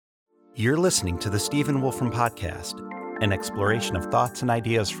You're listening to the Stephen Wolfram Podcast, an exploration of thoughts and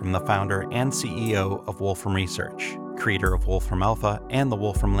ideas from the founder and CEO of Wolfram Research, creator of Wolfram Alpha and the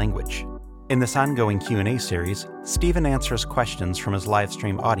Wolfram language. In this ongoing Q&A series, Stephen answers questions from his live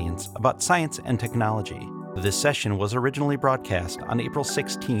stream audience about science and technology. This session was originally broadcast on April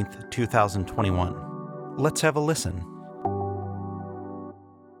 16th, 2021. Let's have a listen.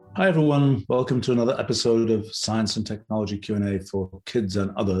 Hi, everyone. Welcome to another episode of Science and Technology Q&A for kids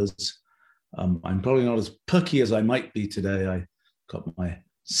and others. I'm probably not as perky as I might be today. I got my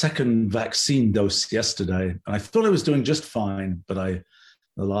second vaccine dose yesterday, and I thought I was doing just fine, but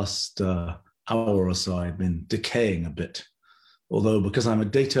the last hour or so, I've been decaying a bit. Although, because I'm a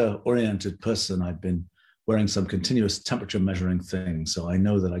data-oriented person, I've been wearing some continuous temperature measuring thing, so I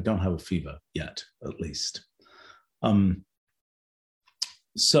know that I don't have a fever yet, at least.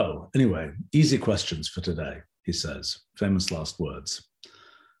 So anyway, easy questions for today, he says, famous last words.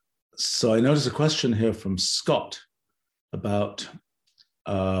 So I notice a question here from Scott about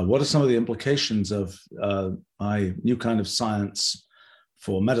what are some of the implications of my new kind of science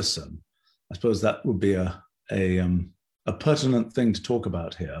for medicine? I suppose that would be a pertinent thing to talk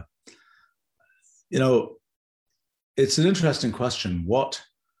about here. You know, it's an interesting question.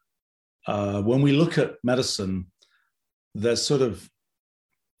 When we look at medicine, there's sort of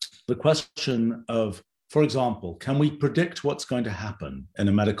the question of, for example, can we predict what's going to happen in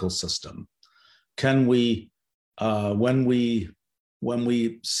a medical system? Can we, when we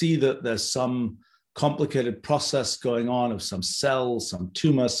see that there's some complicated process going on of some cells, some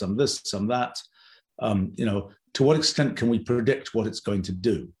tumor, some this, some that, to what extent can we predict what it's going to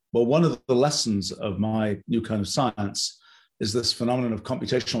do? Well, one of the lessons of my new kind of science is this phenomenon of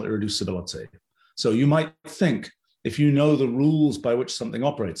computational irreducibility. So you might think, if you know the rules by which something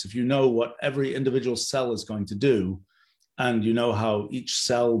operates, if you know what every individual cell is going to do, and you know how each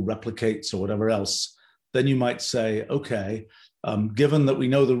cell replicates or whatever else, then you might say, okay, given that we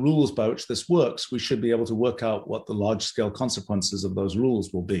know the rules by which this works, we should be able to work out what the large-scale consequences of those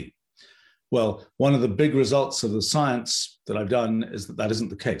rules will be. Well, one of the big results of the science that I've done is that isn't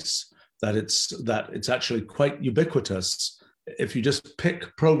the case, that it's actually quite ubiquitous if you just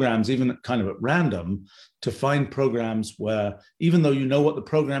pick programs, even kind of at random, to find programs where, even though you know what the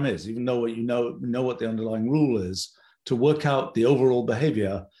program is, even though you know what the underlying rule is, to work out the overall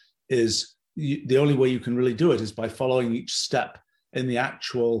behavior is the only way you can really do it is by following each step in the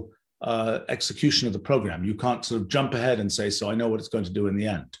actual execution of the program. You can't sort of jump ahead and say, so I know what it's going to do in the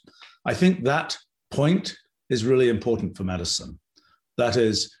end. I think that point is really important for medicine. That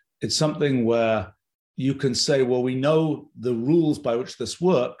is, it's something where you can say, well, we know the rules by which this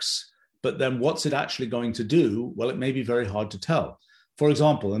works, but then what's it actually going to do? Well, it may be very hard to tell. For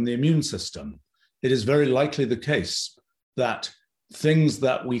example, in the immune system, it is very likely the case that things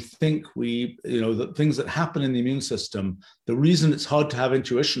that we think that things that happen in the immune system, the reason it's hard to have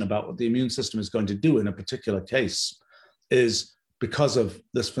intuition about what the immune system is going to do in a particular case is because of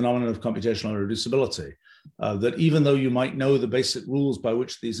this phenomenon of computational irreducibility. That even though you might know the basic rules by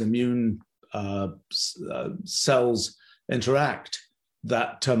which these immune cells interact,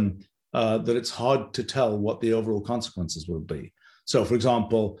 that it's hard to tell what the overall consequences will be. So, for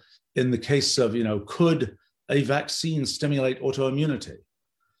example, in the case of, could a vaccine stimulate autoimmunity?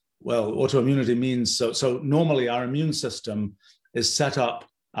 Well, autoimmunity means, so normally our immune system is set up,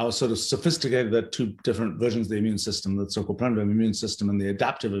 our sort of sophisticated, there are two different versions of the immune system, the so-called primitive immune system and the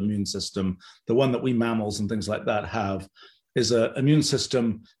adaptive immune system. The one that we mammals and things like that have is an immune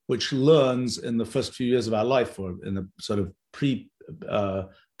system which learns in the first few years of our life, or in the sort of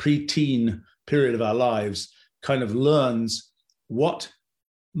pre-teen period of our lives, kind of learns what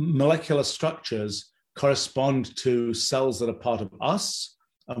molecular structures correspond to cells that are part of us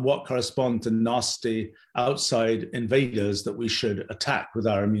and what correspond to nasty outside invaders that we should attack with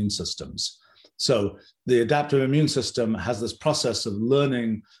our immune systems. So the adaptive immune system has this process of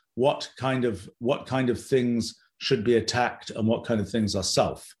learning what kind of things should be attacked and what kind of things are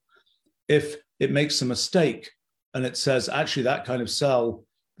self. If it makes a mistake and it says, actually, that kind of cell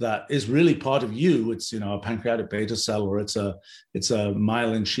that is really part of you, it's a pancreatic beta cell, or it's a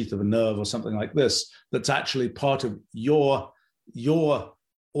myelin sheath of a nerve or something like this, that's actually part of your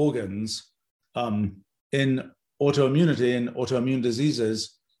organs. In autoimmunity, in autoimmune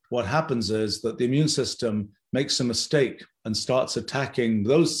diseases, what happens is that the immune system makes a mistake and starts attacking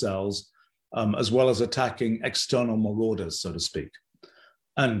those cells, as well as attacking external marauders, so to speak.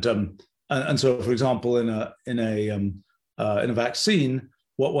 And so, for example, in a vaccine,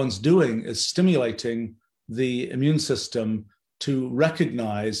 what one's doing is stimulating the immune system to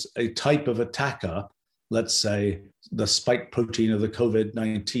recognize a type of attacker let's say, the spike protein of the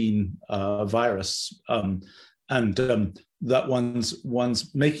COVID-19 virus, that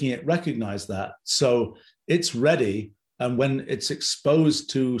one's making it recognize that. So it's ready, and when it's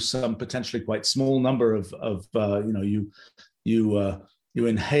exposed to some potentially quite small number of you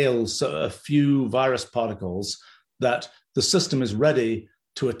inhale a few virus particles, that the system is ready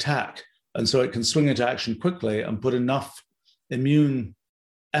to attack. And so it can swing into action quickly and put enough immune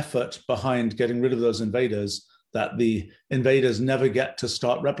effort behind getting rid of those invaders that the invaders never get to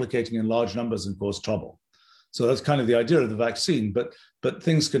start replicating in large numbers and cause trouble. So that's kind of the idea of the vaccine. But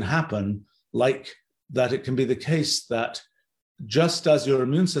things can happen, like that it can be the case that just as your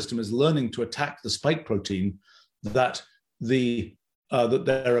immune system is learning to attack the spike protein, that that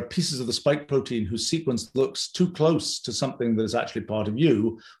there are pieces of the spike protein whose sequence looks too close to something that is actually part of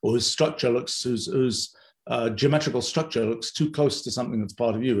you, or whose geometrical structure looks too close to something that's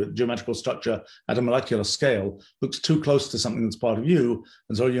part of you. Geometrical structure at a molecular scale looks too close to something that's part of you.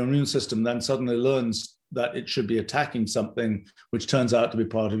 And so your immune system then suddenly learns that it should be attacking something which turns out to be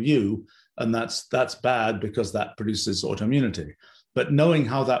part of you. And that's bad, because that produces autoimmunity. But knowing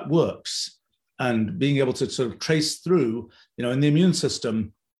how that works and being able to sort of trace through, in the immune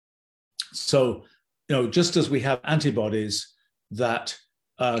system. So, just as we have antibodies that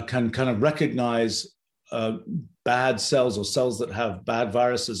can kind of recognize bad cells or cells that have bad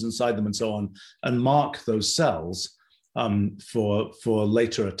viruses inside them and so on, and mark those cells for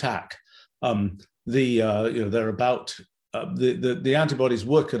later attack. They're about the antibodies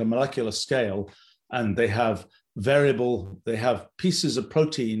work at a molecular scale, and they have pieces of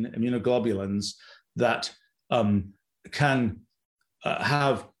protein, immunoglobulins, that can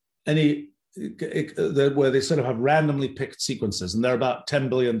have where they sort of have randomly picked sequences, and there are about 10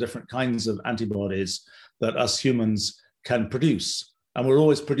 billion different kinds of antibodies that us humans can produce, and we're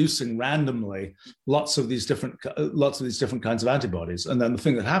always producing randomly lots of these different kinds of antibodies. And then the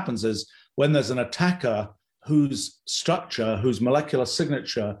thing that happens is, when there's an attacker whose molecular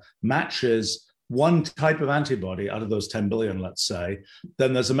signature matches one type of antibody out of those 10 billion, let's say,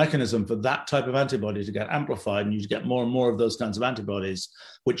 then there's a mechanism for that type of antibody to get amplified, and you get more and more of those kinds of antibodies,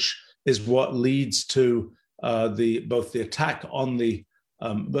 which is what leads to both the attack on the,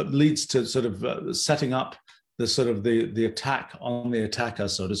 but leads to sort of setting up the attack on the attacker,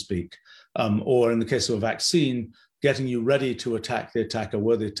 so to speak, or in the case of a vaccine, getting you ready to attack the attacker,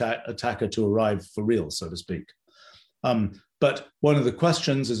 were the attacker to arrive for real, so to speak. But one of the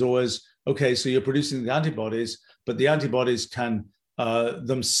questions is always, okay, so you're producing the antibodies, but the antibodies can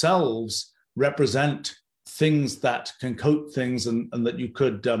themselves represent things that can coat things, and that you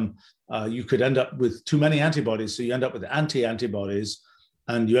could end up with too many antibodies. So you end up with anti-antibodies,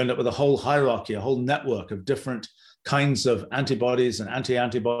 and you end up with a whole hierarchy, a whole network of different kinds of antibodies and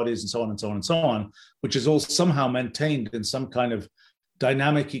anti-antibodies and so on and so on and so on, which is all somehow maintained in some kind of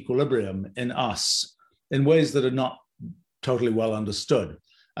dynamic equilibrium in us in ways that are not totally well understood.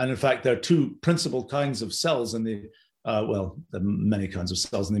 And in fact, there are two principal kinds of cells in the, there are many kinds of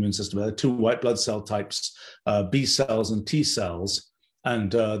cells in the immune system. There are two white blood cell types, B cells and T cells.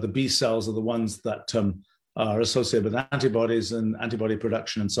 And the B cells are the ones that are associated with antibodies and antibody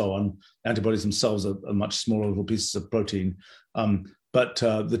production and so on. Antibodies themselves are much smaller little pieces of protein. But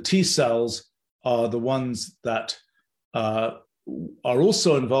the T cells are the ones that are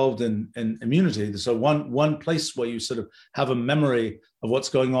also involved in immunity. So one place where you sort of have a memory of what's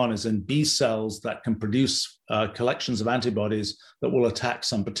going on is in B cells that can produce collections of antibodies that will attack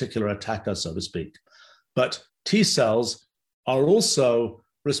some particular attacker, so to speak. But T cells are also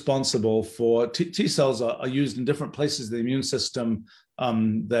responsible for, T cells are used in different places of the immune system.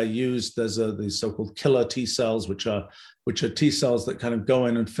 They're used, there's these so-called killer T cells, which are T cells that kind of go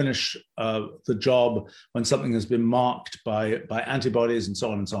in and finish the job when something has been marked by antibodies and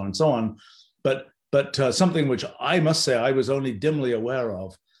so on and so on and so on. But something which I must say I was only dimly aware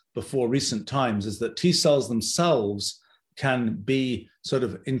of before recent times is that T cells themselves can be sort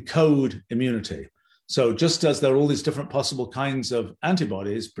of encode immunity. So just as there are all these different possible kinds of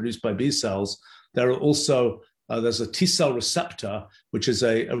antibodies produced by B cells, there are also there's a T cell receptor, which is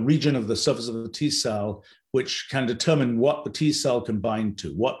a region of the surface of the T cell, which can determine what the T cell can bind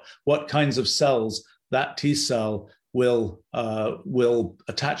to, what kinds of cells that T cell will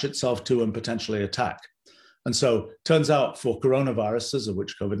attach itself to and potentially attack. And so it turns out for coronaviruses, of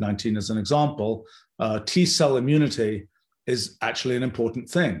which COVID-19 is an example, T cell immunity is actually an important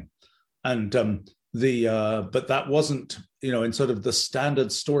thing. And but that wasn't, in sort of the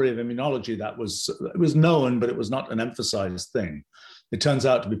standard story of immunology, it was known, but it was not an emphasized thing. It turns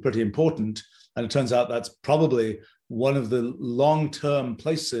out to be pretty important. And it turns out that's probably one of the long-term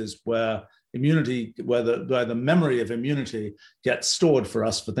places where immunity, where the memory of immunity gets stored for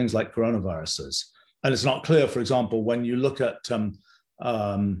us for things like coronaviruses. And it's not clear, for example, when you look at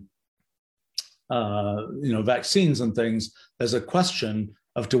vaccines and things, there's a question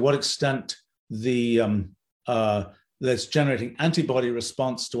of to what extent that's generating antibody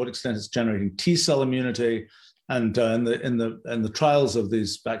response, to what extent it's generating T cell immunity, and in the trials of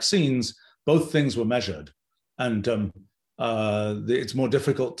these vaccines, both things were measured, and it's more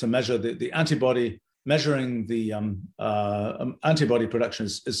difficult to measure the antibody. Measuring the antibody production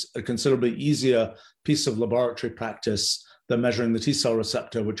is a considerably easier piece of laboratory practice than measuring the T cell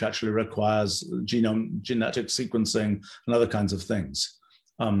receptor, which actually requires genetic sequencing and other kinds of things.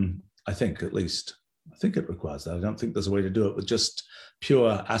 I think, at least. I think it requires that. I don't think there's a way to do it with just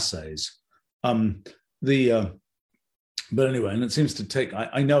pure assays. But anyway, and it seems to take,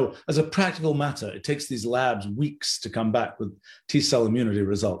 I know as a practical matter, it takes these labs weeks to come back with T cell immunity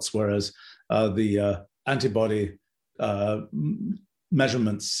results, whereas the antibody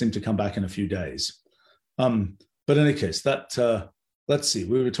measurements seem to come back in a few days. But in any case, let's see,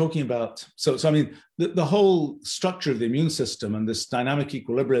 we were talking about, so I mean, the whole structure of the immune system and this dynamic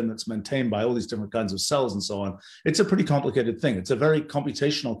equilibrium that's maintained by all these different kinds of cells and so on, it's a pretty complicated thing. It's a very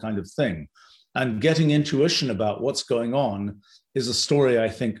computational kind of thing. And getting intuition about what's going on is a story, I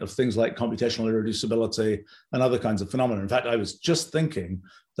think, of things like computational irreducibility and other kinds of phenomena. In fact, I was just thinking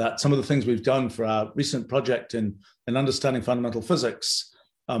that some of the things we've done for our recent project in understanding fundamental physics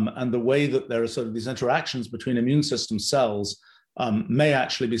and the way that there are sort of these interactions between immune system cells may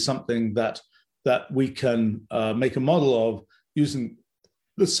actually be something that we can make a model of using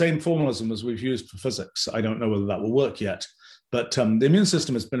the same formalism as we've used for physics. I don't know whether that will work yet. But the immune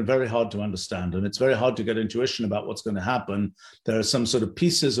system has been very hard to understand, and it's very hard to get intuition about what's going to happen. There are some sort of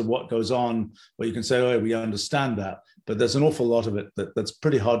pieces of what goes on where you can say, oh, we understand that, but there's an awful lot of it that's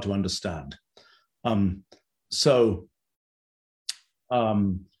pretty hard to understand. The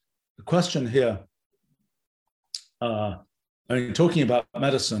question here, talking about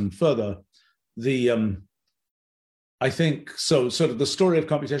medicine further, I think, so sort of the story of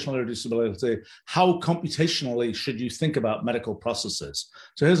computational irreducibility, how computationally should you think about medical processes?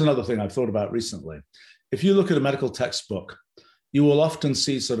 So here's another thing I've thought about recently. If you look at a medical textbook, you will often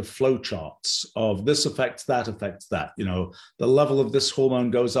see sort of flow charts of this affects that, the level of this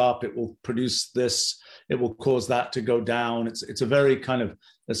hormone goes up, it will produce this, it will cause that to go down. It's a very kind of,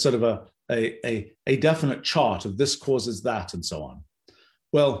 it's sort of a definite chart of this causes that and so on.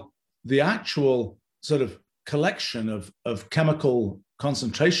 Well, the actual sort of collection of chemical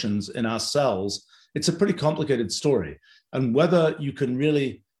concentrations in our cells, it's a pretty complicated story. And whether you can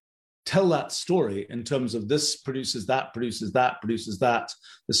really tell that story in terms of this produces that, produces that, produces that,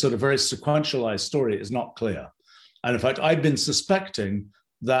 this sort of very sequentialized story is not clear. And in fact, I've been suspecting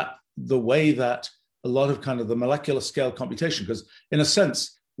that the way that a lot of kind of the molecular scale computation, because in a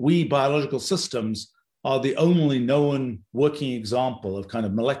sense, we biological systems are the only known working example of kind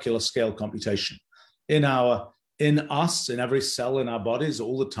of molecular scale computation. In us, in every cell in our bodies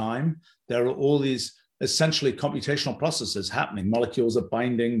all the time, there are all these essentially computational processes happening. Molecules are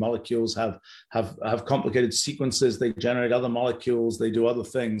binding, molecules have complicated sequences, they generate other molecules, they do other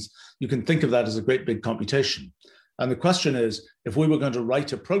things. You can think of that as a great big computation. And the question is, if we were going to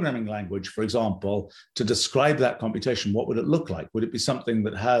write a programming language, for example, to describe that computation, what would it look like? Would it be something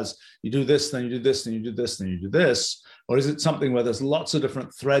that has, you do this, then you do this, then you do this, then you do this? Or is it something where there's lots of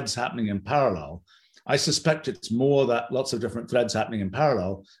different threads happening in parallel? I suspect it's more that lots of different threads happening in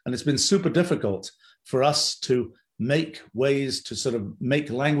parallel. And it's been super difficult for us to make ways to sort of make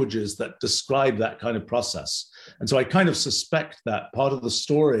languages that describe that kind of process. And so I kind of suspect that part of the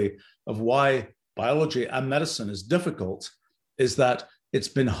story of why biology and medicine is difficult is that it's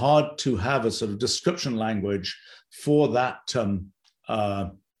been hard to have a sort of description language for that kind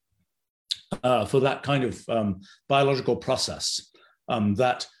of biological process.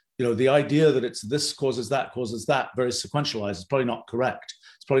 That, you know, the idea that it's this causes that, very sequentialized is probably not correct.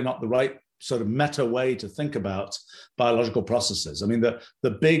 It's probably not the right sort of meta way to think about biological processes. I mean,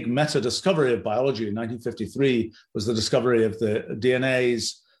 the big meta discovery of biology in 1953 was the discovery of the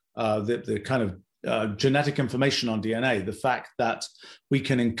DNAs, the kind of genetic information on DNA, the fact that we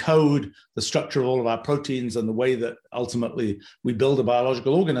can encode the structure of all of our proteins and the way that ultimately we build a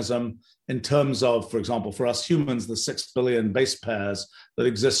biological organism in terms of, for example, for us humans, the 6 billion base pairs that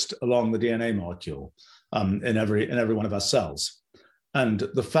exist along the DNA molecule in every one of our cells. And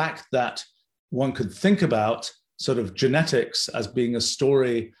the fact that one could think about sort of genetics as being a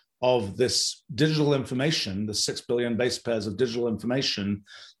story of this digital information, the 6 billion base pairs of digital information,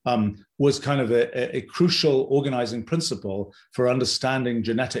 was kind of a crucial organizing principle for understanding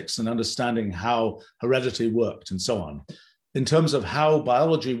genetics and understanding how heredity worked and so on. In terms of how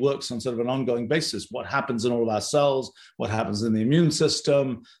biology works on sort of an ongoing basis, what happens in all of our cells, what happens in the immune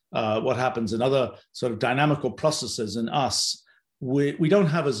system, what happens in other sort of dynamical processes in us, we don't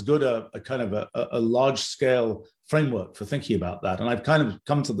have as good a kind of a large scale framework for thinking about that. And I've kind of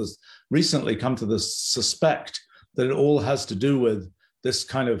recently come to this suspect that it all has to do with this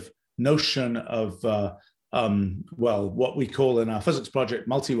kind of notion of, what we call in our physics project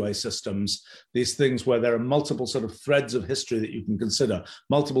multi-way systems, these things where there are multiple sort of threads of history that you can consider,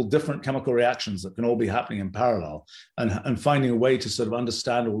 multiple different chemical reactions that can all be happening in parallel, and finding a way to sort of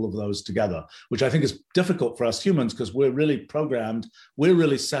understand all of those together, which I think is difficult for us humans because we're really programmed, we're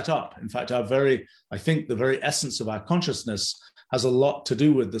really set up. In fact, I think the very essence of our consciousness has a lot to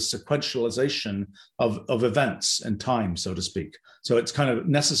do with the sequentialization of events and time, so to speak. So it's kind of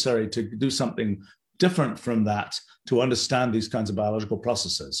necessary to do something different from that to understand these kinds of biological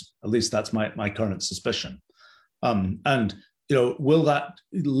processes. At least that's my current suspicion. And will that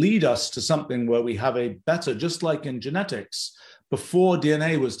lead us to something where we have a better, just like in genetics, before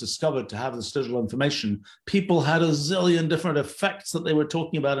DNA was discovered to have this digital information, people had a zillion different effects that they were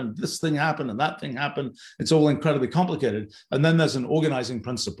talking about, and this thing happened and that thing happened. It's all incredibly complicated. And then there's an organizing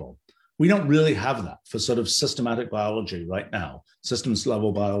principle. We don't really have that for sort of systematic biology right now, systems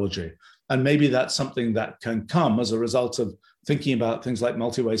level biology. And maybe that's something that can come as a result of thinking about things like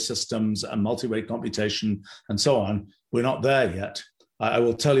multi-way systems and multi-way computation and so on. We're not there yet. I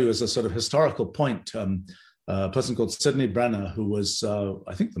will tell you as a sort of historical point, a person called Sidney Brenner, who was,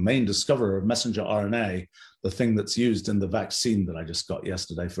 I think, the main discoverer of messenger RNA, the thing that's used in the vaccine that I just got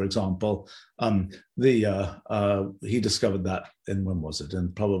yesterday, for example. He discovered that when was it?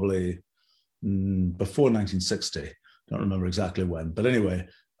 In probably before 1960. Don't remember exactly when, but anyway,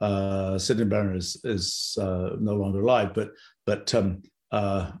 Sidney Brenner is no longer alive, but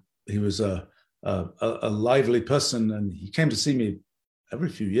he was a lively person, and he came to see me every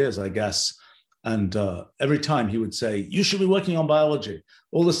few years, I guess. And every time he would say, "You should be working on biology.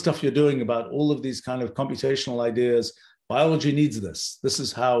 All the stuff you're doing about all of these kind of computational ideas, biology needs this. This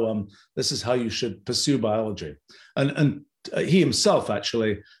is how you should pursue biology." And he himself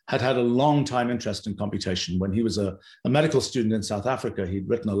actually had a long time interest in computation. When he was a medical student in South Africa, he'd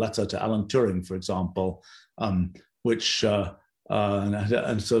written a letter to Alan Turing, for example, which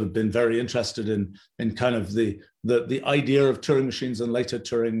and sort of been very interested in kind of the idea of Turing machines and later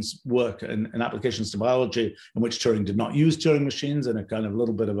Turing's work and applications to biology, in which Turing did not use Turing machines, and a kind of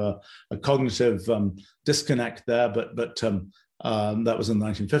little bit of a cognitive disconnect there. But that was in the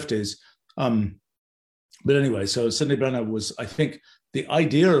 1950s. But anyway, so Sidney Brenner was, I think, the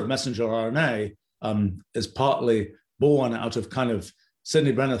idea of messenger RNA is partly born out of kind of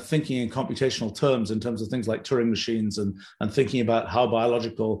Sidney Brenner thinking in computational terms in terms of things like Turing machines and thinking about how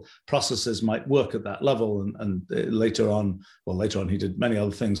biological processes might work at that level. And later on he did many other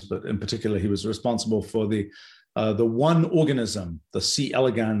things, but in particular, he was responsible for the one organism, the C.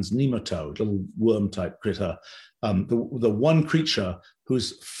 elegans nematode, little worm type critter, the one creature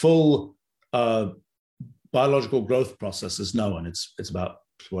whose full biological growth process is known. It's about,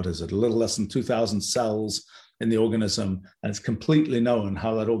 what is it, a little less than 2,000 cells in the organism, and it's completely known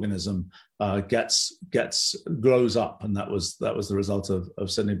how that organism grows up, and that was the result of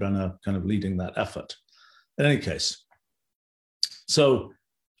Sidney Brenner kind of leading that effort. In any case, so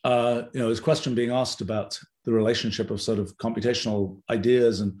this question being asked about the relationship of sort of computational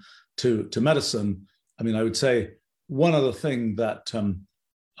ideas and to medicine. I mean, I would say one other thing that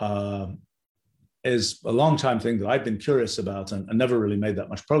is a long time thing that I've been curious about and never really made that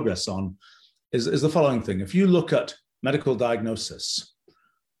much progress on is the following thing. If you look at medical diagnosis,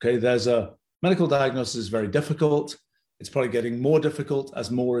 okay, medical diagnosis is very difficult. It's probably getting more difficult as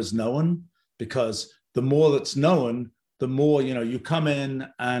more is known, because the more that's known, the more, you come in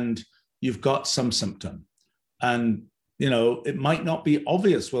and you've got some symptom. And, it might not be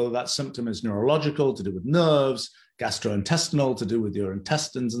obvious whether that symptom is neurological, to do with nerves, gastrointestinal, to do with your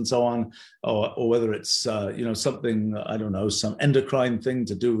intestines and so on, or whether it's, something, I don't know, some endocrine thing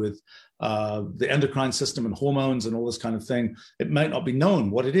to do with the endocrine system and hormones and all this kind of thing. It might not be known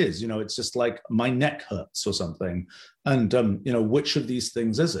what it is. It's just like my neck hurts or something. And, which of these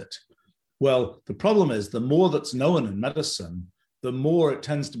things is it? Well, the problem is the more that's known in medicine, the more it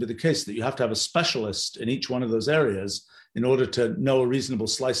tends to be the case that you have to have a specialist in each one of those areas in order to know a reasonable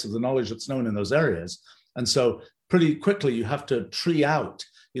slice of the knowledge that's known in those areas. And so pretty quickly you have to tree out,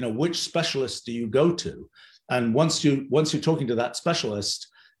 which specialist do you go to? And once you're talking to that specialist,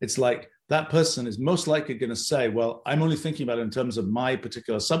 it's like that person is most likely going to say, well, I'm only thinking about it in terms of my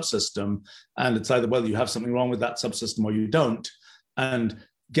particular subsystem. And it's either, well, you have something wrong with that subsystem or you don't. And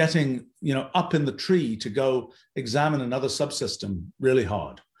getting, up in the tree to go examine another subsystem really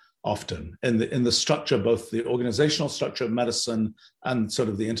hard, often in the structure, both the organizational structure of medicine and sort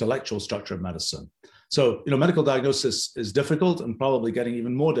of the intellectual structure of medicine. So, medical diagnosis is difficult and probably getting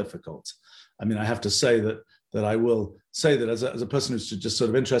even more difficult. I mean, I have to say that I will say that as a person who's just sort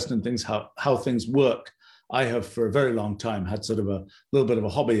of interested in things, how things work, I have for a very long time had sort of a little bit of a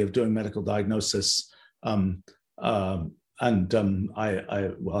hobby of doing medical diagnosis. I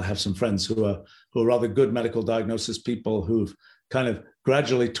have some friends who are rather good medical diagnosis people who've kind of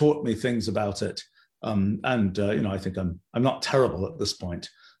gradually taught me things about it. I think I'm not terrible at this point.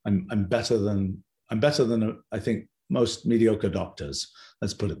 I'm better than I think most mediocre doctors.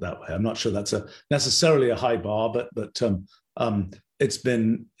 Let's put it that way. I'm not sure that's necessarily a high bar, but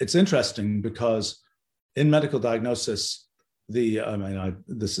it's interesting because in medical diagnosis,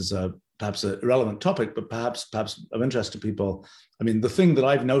 this is perhaps an irrelevant topic, but perhaps of interest to people. I mean, the thing that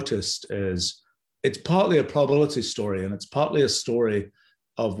I've noticed is it's partly a probability story, and it's partly a story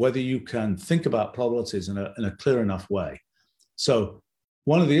of whether you can think about probabilities in a clear enough way. So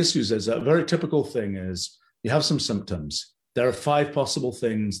one of the issues is a very typical thing is you have some symptoms. There are 5 possible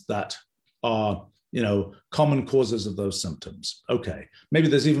things that are, common causes of those symptoms. Okay, maybe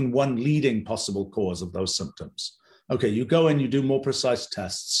there's even one leading possible cause of those symptoms. Okay, you go and you do more precise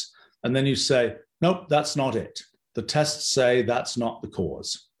tests, and then you say, nope, that's not it. The tests say that's not the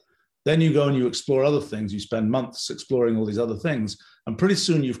cause. Then you go and you explore other things. You spend months exploring all these other things, and pretty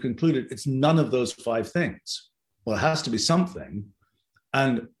soon you've concluded it's none of those 5 things. Well, it has to be something.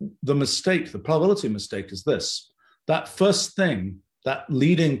 And the probability mistake is this: that first thing, that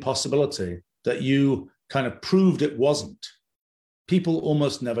leading possibility that you kind of proved it wasn't, people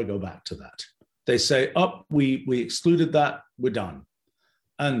almost never go back to that. They say, oh, we excluded that, we're done.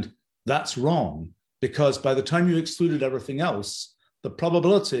 And that's wrong, because by the time you excluded everything else, the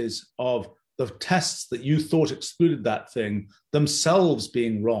probabilities of the tests that you thought excluded that thing themselves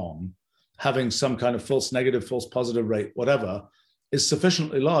being wrong, having some kind of false negative, false positive rate, whatever, is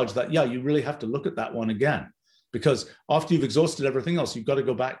sufficiently large that, yeah, you really have to look at that one again. Because after you've exhausted everything else, you've got to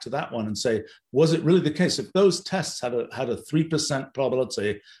go back to that one and say, was it really the case? If those tests had a 3%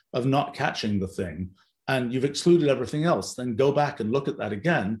 probability of not catching the thing, and you've excluded everything else, then go back and look at that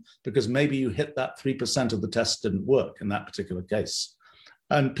again, because maybe you hit that 3% of the test didn't work in that particular case.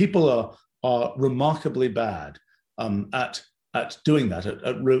 And people are remarkably bad at doing that,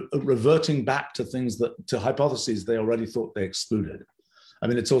 at reverting back to things to hypotheses they already thought they excluded. I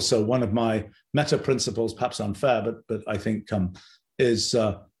mean, it's also one of my meta principles, perhaps unfair, but I think there's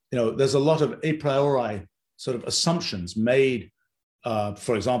a lot of a priori sort of assumptions made,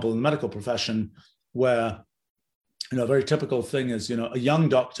 for example, in the medical profession, where, a very typical thing is, a young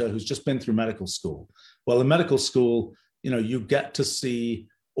doctor who's just been through medical school. Well, in medical school, you get to see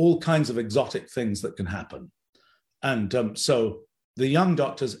all kinds of exotic things that can happen. And so the young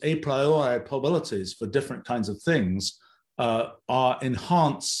doctor's a priori probabilities for different kinds of things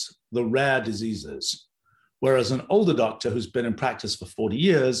enhance the rare diseases. Whereas an older doctor who's been in practice for 40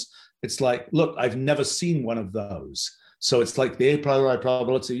 years, it's like, look, I've never seen one of those. So it's like the a priori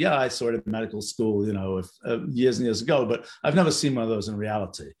probability, yeah, I saw it in medical school, years and years ago, but I've never seen one of those in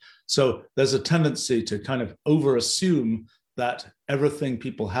reality. So there's a tendency to kind of over-assume that everything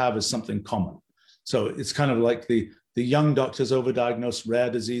people have is something common. So it's kind of like the young doctors overdiagnose rare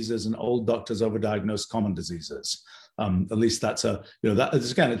diseases and old doctors overdiagnose common diseases. At least that's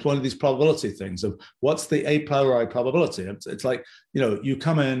it's one of these probability things of what's the a priori probability. It's like, you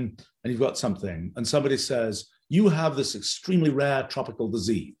come in and you've got something and somebody says, you have this extremely rare tropical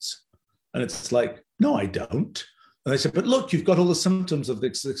disease. And it's like, no, I don't. And they say, but look, you've got all the symptoms of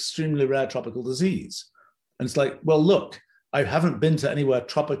this extremely rare tropical disease. And it's like, well, look, I haven't been to anywhere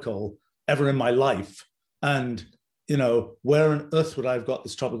tropical ever in my life. And, where on earth would I have got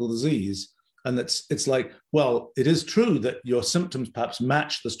this tropical disease? And it's like, well, it is true that your symptoms perhaps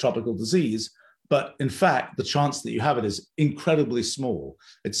match this tropical disease, but in fact, the chance that you have it is incredibly small.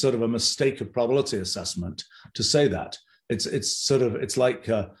 It's sort of a mistake of probability assessment to say that. It's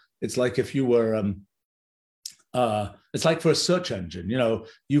like if you were, it's like for a search engine,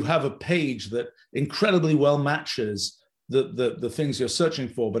 you have a page that incredibly well matches the things you're searching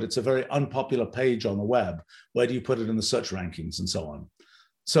for, but it's a very unpopular page on the web. Where do you put it in the search rankings and so on?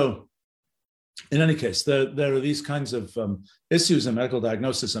 So in any case, there are these kinds of issues in medical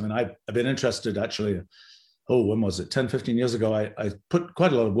diagnosis. I mean, I've been interested actually when was it, 10, 15 years ago, I put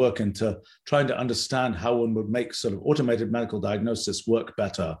quite a lot of work into trying to understand how one would make sort of automated medical diagnosis work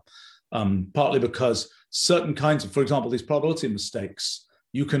better, partly because certain kinds of, for example, these probability mistakes,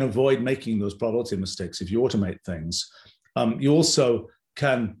 you can avoid making those probability mistakes if you automate things. You also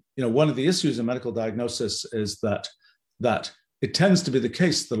can, one of the issues in medical diagnosis is that it tends to be the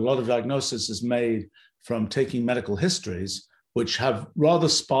case that a lot of diagnosis is made from taking medical histories, which have rather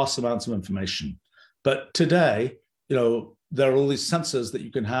sparse amounts of information. But today, there are all these sensors that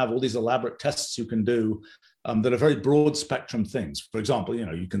you can have, all these elaborate tests you can do that are very broad spectrum things. For example,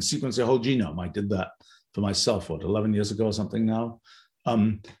 you can sequence your whole genome. I did that for myself, 11 years ago or something now.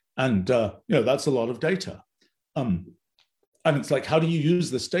 That's a lot of data. And it's like, how do you use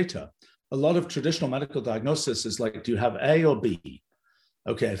this data? A lot of traditional medical diagnosis is like, do you have A or B?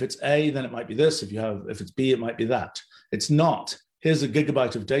 Okay, if it's A, then it might be this. If it's B, it might be that. It's not, here's a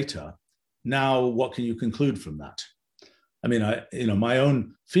gigabyte of data. Now, what can you conclude from that? I mean, my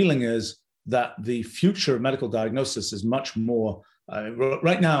own feeling is that the future of medical diagnosis is much more,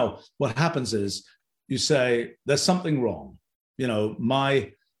 right now, what happens is you say, there's something wrong.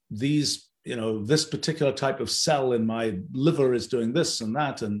 This particular type of cell in my liver is doing this and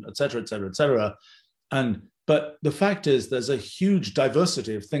that, and et cetera, et cetera, et cetera. But the fact is there's a huge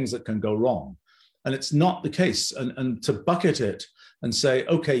diversity of things that can go wrong. And it's not the case. And to bucket it and say,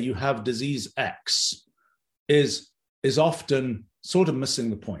 okay, you have disease X is often sort of missing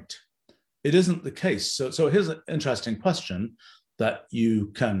the point. It isn't the case. So here's an interesting question that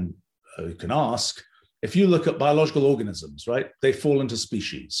you can ask. If you look at biological organisms, right, they fall into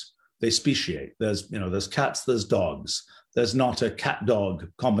species. They speciate. There's cats, there's dogs. There's not a cat-dog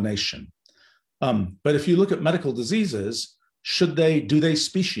combination. But if you look at medical diseases, do they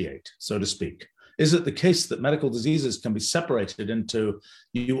speciate, so to speak? Is it the case that medical diseases can be separated into,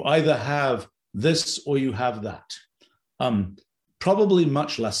 you either have this or you have that? Probably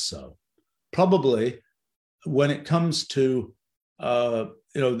much less so. Probably when it comes to,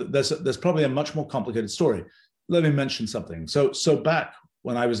 there's probably a much more complicated story. Let me mention something. So back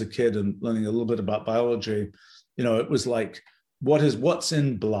when I was a kid and learning a little bit about biology, it was like, what's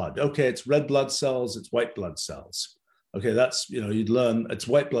in blood? Okay, it's red blood cells, it's white blood cells. Okay, that's, you'd learn it's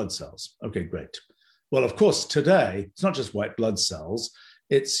white blood cells. Okay, great. Well, of course, today, it's not just white blood cells,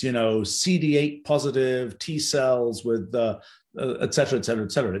 it's, CD8 positive T cells with, et cetera, et cetera,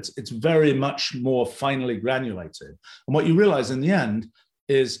 et cetera. It's very much more finely granulated. And what you realize in the end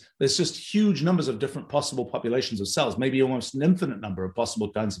is there's just huge numbers of different possible populations of cells, maybe almost an infinite number of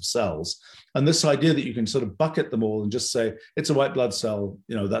possible kinds of cells. And this idea that you can sort of bucket them all and just say, it's a white blood cell,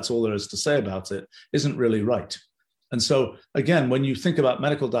 that's all there is to say about it, isn't really right. And so again, when you think about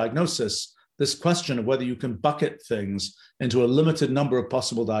medical diagnosis, this question of whether you can bucket things into a limited number of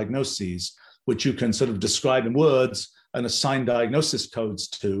possible diagnoses, which you can sort of describe in words and assign diagnosis codes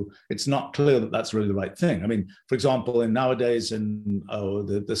to, it's not clear that that's really the right thing. I mean, for example, nowadays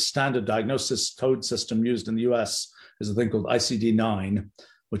the standard diagnosis code system used in the US is a thing called ICD-9,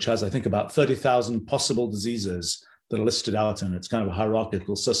 which has, I think, about 30,000 possible diseases that are listed out, and it's kind of a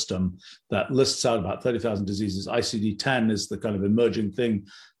hierarchical system that lists out about 30,000 diseases. ICD-10 is the kind of emerging thing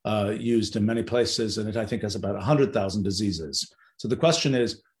used in many places, and it, I think, has about 100,000 diseases. So the question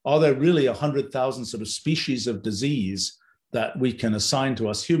is, are there really 100,000 sort of species of disease that we can assign to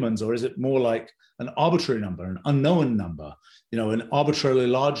us humans, or is it more like an arbitrary number, an unknown number, an arbitrarily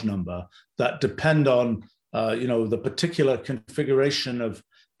large number that depend on, the particular configuration of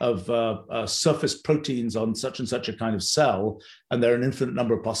surface proteins on such and such a kind of cell, and there are an infinite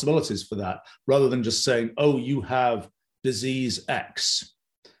number of possibilities for that, rather than just saying, oh, you have disease X.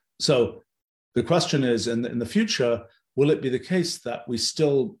 So the question is, in the future, will it be the case that we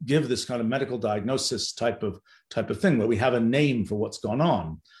still give this kind of medical diagnosis type of thing, where we have a name for what's gone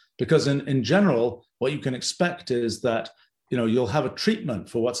on? Because in general, what you can expect is that you'll have a treatment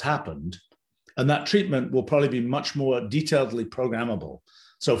for what's happened, and that treatment will probably be much more detailedly programmable.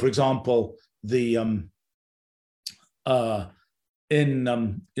 So, for example, a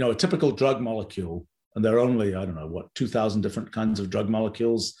typical drug molecule, and there are only, 2,000 different kinds of drug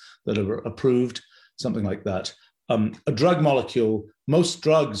molecules that are approved, something like that. A drug molecule, most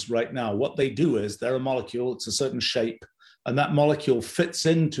drugs right now, what they do is they're a molecule, it's a certain shape, and that molecule fits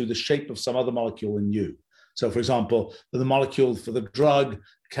into the shape of some other molecule in you. So, for example, the molecule for the drug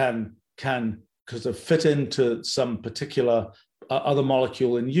can sort of fit into some particular other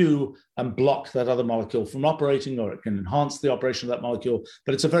molecule in you and block that other molecule from operating, or it can enhance the operation of that molecule.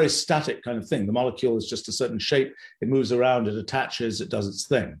 But it's a very static kind of thing. The molecule is just a certain shape. It moves around, it attaches, it does its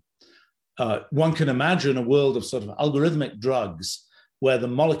thing. One can imagine a world of sort of algorithmic drugs where the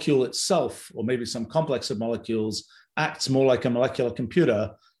molecule itself, or maybe some complex of molecules, acts more like a molecular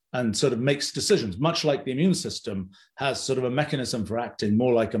computer and sort of makes decisions, much like the immune system has sort of a mechanism for acting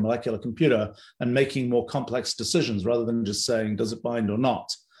more like a molecular computer and making more complex decisions rather than just saying, does it bind or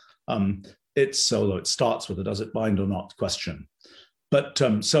not? Although it starts with a does it bind or not question. But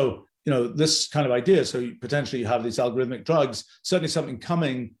so, this kind of idea, so potentially you have these algorithmic drugs, certainly something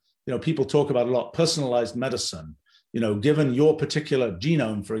coming, people talk about a lot, personalized medicine. Given your particular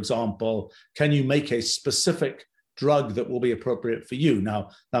genome, for example, can you make a specific drug that will be appropriate for you? Now,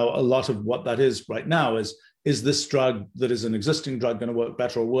 a lot of what that is right now is this drug that is an existing drug going to work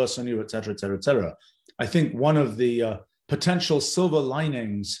better or worse on you, et cetera, et cetera, et cetera. I think one of the potential silver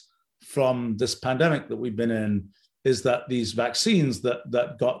linings from this pandemic that we've been in is that these vaccines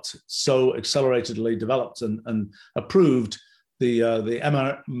that got so acceleratedly developed and approved,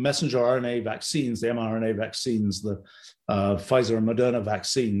 the messenger RNA vaccines, the mRNA vaccines, the Pfizer and Moderna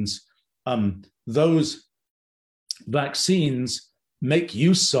vaccines, those vaccines make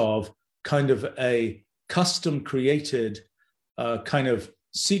use of kind of a custom created kind of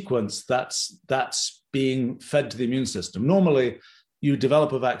sequence that's being fed to the immune system. Normally, you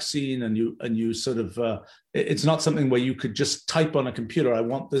develop a vaccine and you sort of, it's not something where you could just type on a computer, I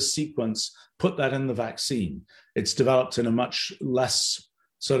want this sequence, put that in the vaccine. It's developed in a much less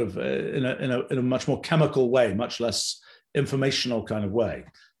sort of, in a much more chemical way, much less informational kind of way.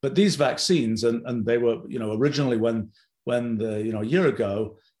 But these vaccines, and they were, originally when a year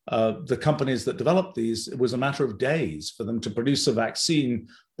ago, the companies that developed these, it was a matter of days for them to produce a vaccine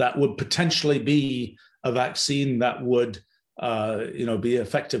that would potentially be a vaccine that would be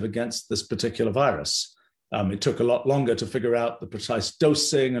effective against this particular virus. It took a lot longer to figure out the precise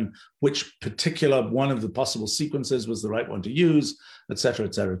dosing and which particular one of the possible sequences was the right one to use, et cetera,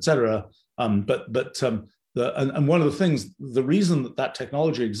 et cetera, et cetera. And one of the things, the reason that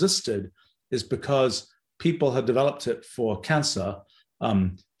technology existed is because people had developed it for cancer,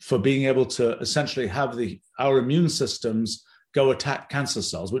 for being able to essentially have our immune systems go attack cancer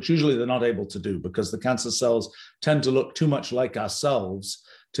cells, which usually they're not able to do because the cancer cells tend to look too much like ourselves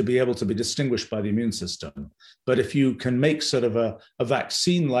to be able to be distinguished by the immune system. But if you can make sort of a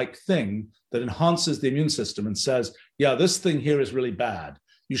vaccine-like thing that enhances the immune system and says, yeah, this thing here is really bad,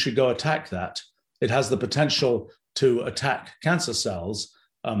 you should go attack that. It has the potential to attack cancer cells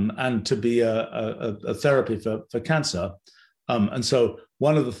and to be a therapy for cancer. And so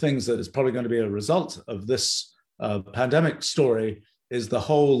one of the things that is probably going to be a result of this pandemic story is the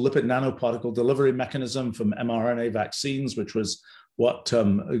whole lipid nanoparticle delivery mechanism from mRNA vaccines, which was what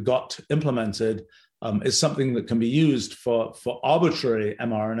got implemented, is something that can be used for arbitrary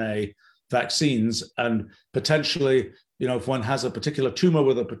mRNA vaccines. And potentially, if one has a particular tumor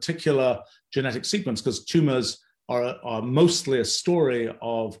with a particular genetic sequence, because tumors are mostly a story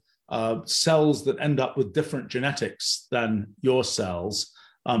of cells that end up with different genetics than your cells,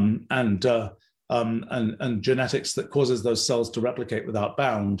 and genetics that causes those cells to replicate without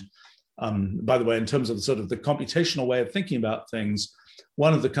bound. By the way, in terms of sort of the computational way of thinking about things,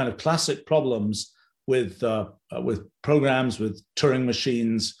 one of the kind of classic problems with programs, with Turing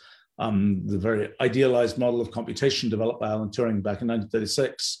machines, the very idealized model of computation developed by Alan Turing back in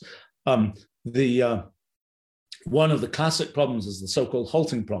 1936, one of the classic problems is the so-called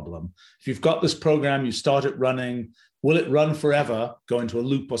halting problem. If you've got this program, you start it running, will it run forever, go into a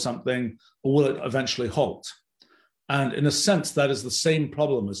loop or something, or will it eventually halt? And in a sense, that is the same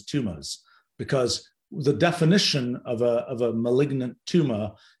problem as tumors, because the definition of a malignant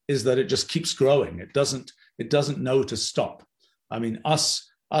tumor is that it just keeps growing. It doesn't know to stop. I mean, us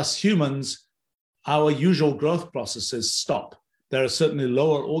humans, our usual growth processes stop. There are certainly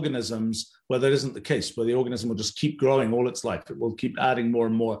lower organisms where that isn't the case, where the organism will just keep growing all its life. It will keep adding more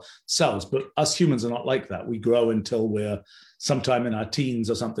and more cells. But us humans are not like that. We grow until we're sometime in our teens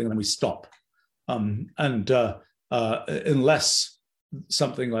or something, and then we stop. Unless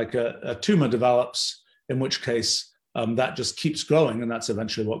something like a tumor develops, in which case that just keeps growing, and that's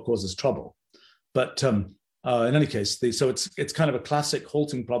eventually what causes trouble. But in any case, so it's kind of a classic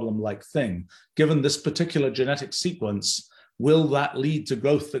halting problem-like thing. Given this particular genetic sequence, will that lead to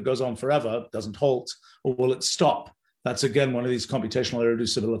growth that goes on forever, doesn't halt, or will it stop? That's again one of these computational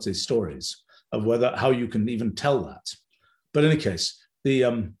irreducibility stories of how you can even tell that. But in any case,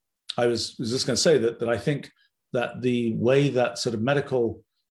 I was just going to say that I think that the way that sort of medical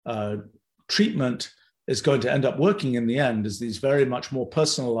treatment is going to end up working in the end is these very much more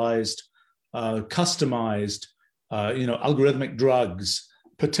personalized, customized, algorithmic drugs,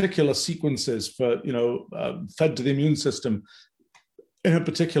 particular sequences for, fed to the immune system in a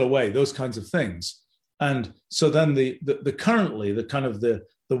particular way, those kinds of things. And so then the currently the kind of the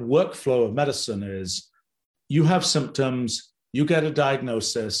workflow of medicine is you have symptoms, you get a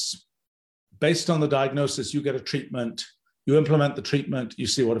diagnosis. Based on the diagnosis, you get a treatment, you implement the treatment, you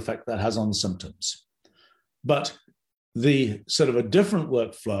see what effect that has on the symptoms. But the sort of a different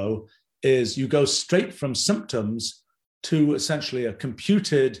workflow is you go straight from symptoms to essentially a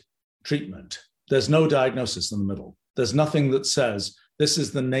computed treatment. There's no diagnosis in the middle. There's nothing that says this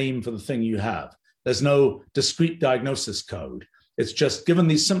is the name for the thing you have. There's no discrete diagnosis code. It's just given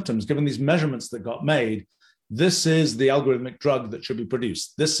these symptoms, given these measurements that got made, this is the algorithmic drug that should be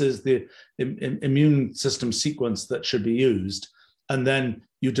produced. This is the immune system sequence that should be used. And then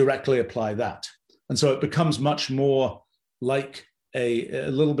you directly apply that. And so it becomes much more like a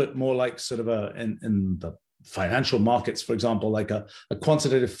little bit more like sort of in the financial markets, for example, like a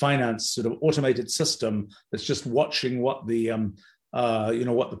quantitative finance sort of automated system that's just watching what the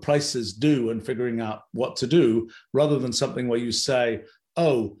what the prices do and figuring out what to do, rather than something where you say,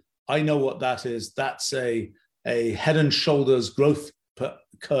 oh, I know what that is. That's a head and shoulders growth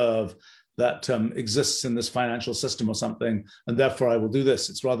curve that exists in this financial system or something, and therefore I will do this.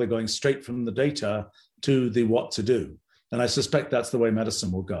 It's rather going straight from the data to the what to do. And I suspect that's the way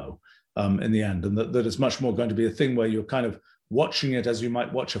medicine will go in the end, and that it's much more going to be a thing where you're kind of watching it as you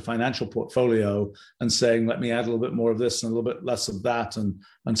might watch a financial portfolio and saying, let me add a little bit more of this and a little bit less of that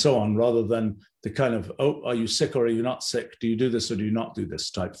and so on, rather than the kind of, oh, are you sick or are you not sick? Do you do this or do you not do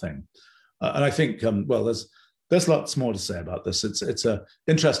this type thing? And I think, well, there's lots more to say about this. It's an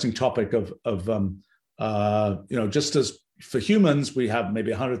interesting topic of just as for humans, we have maybe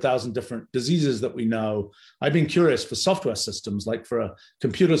 100,000 different diseases that we know. I've been curious for software systems, like for a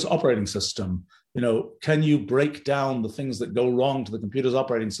computer's operating system, can you break down the things that go wrong to the computer's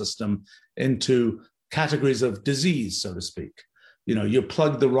operating system into categories of disease, so to speak? You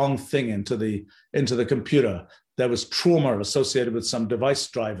plug the wrong thing into the computer. There was trauma associated with some device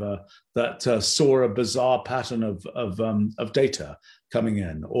driver that saw a bizarre pattern of data coming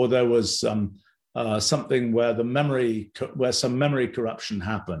in, or there was something where some memory corruption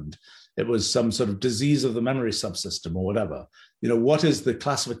happened. It was some sort of disease of the memory subsystem or whatever. What is the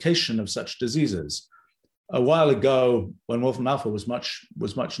classification of such diseases? A while ago, when Wolfram Alpha was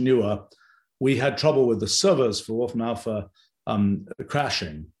much newer, we had trouble with the servers for Wolfram Alpha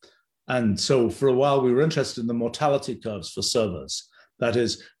crashing. And so for a while, we were interested in the mortality curves for servers. That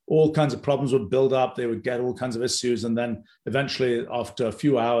is, all kinds of problems would build up, they would get all kinds of issues, and then eventually, after a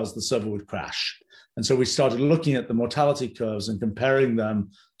few hours, the server would crash. And so we started looking at the mortality curves and comparing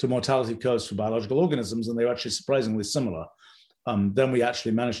them to mortality curves for biological organisms, and they were actually surprisingly similar. Then we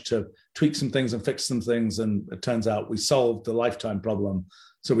actually managed to tweak some things and fix some things, and it turns out we solved the lifetime problem.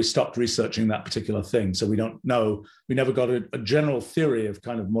 So we stopped researching that particular thing. So we don't know, we never got a general theory of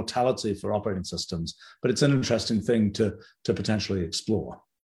kind of mortality for operating systems, but it's an interesting thing to potentially explore.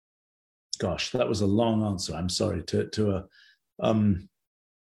 Gosh, that was a long answer. I'm sorry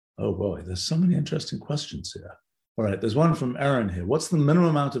oh boy, there's so many interesting questions here. All right, there's one from Erin here. What's the minimum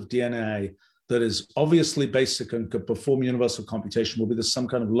amount of DNA that is obviously basic and could perform universal computation? Will be there some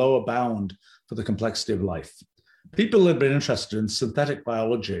kind of lower bound for the complexity of life? People have been interested in synthetic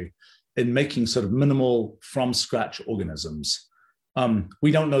biology, in making sort of minimal from scratch organisms.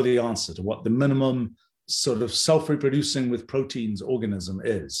 We don't know the answer to what the minimum sort of self-reproducing with proteins organism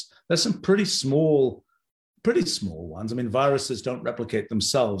is. There's some pretty small ones. I mean, viruses don't replicate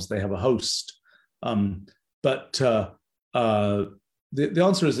themselves, they have a host. But the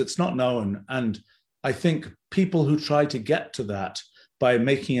answer is it's not known. And I think people who try to get to that by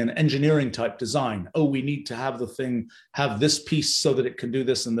making an engineering type design, oh, we need to have the thing, have this piece so that it can do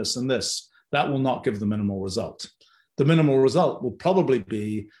this and this and this, that will not give the minimal result. The minimal result will probably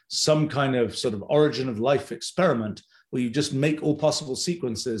be some kind of sort of origin of life experiment where you just make all possible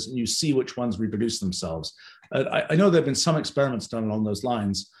sequences and you see which ones reproduce themselves. I know there have been some experiments done along those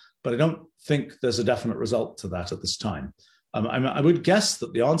lines, but I don't think there's a definite result to that at this time. I would guess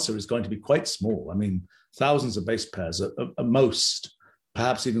that the answer is going to be quite small. I mean, thousands of base pairs at most,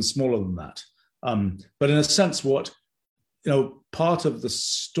 perhaps even smaller than that. But in a sense, part of the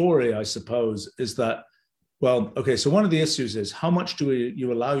story, I suppose, is that, well, okay, so one of the issues is how much do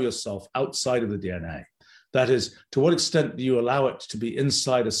you allow yourself outside of the DNA? That is, to what extent do you allow it to be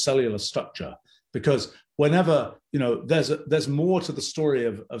inside a cellular structure? Because whenever, there's more to the story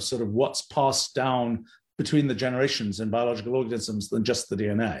of sort of what's passed down between the generations in biological organisms than just the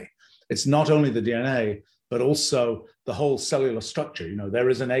DNA. It's not only the DNA, but also the whole cellular structure. There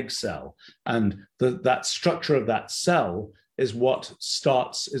is an egg cell, and that structure of that cell is what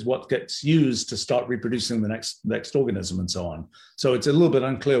gets used to start reproducing the next organism and so on. So it's a little bit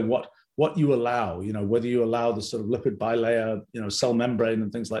unclear what what you allow, whether you allow the sort of lipid bilayer, cell membrane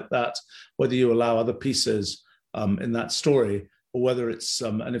and things like that, whether you allow other pieces in that story, or whether it's,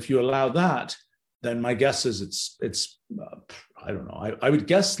 and if you allow that, then my guess is it's I don't know. I would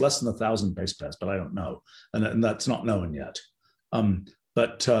guess less than 1,000 base pairs, but I don't know, and that's not known yet.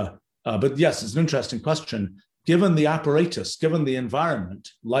 But yes, it's an interesting question. Given the apparatus, given the environment,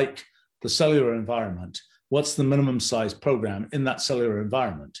 like the cellular environment, what's the minimum size program in that cellular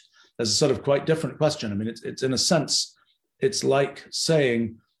environment? There's a sort of quite different question. I mean, it's in a sense, it's like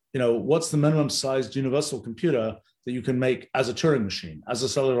saying, what's the minimum sized universal computer that you can make as a Turing machine, as a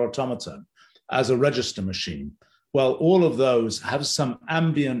cellular automaton, as a register machine? Well, all of those have some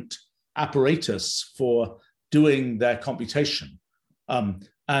ambient apparatus for doing their computation.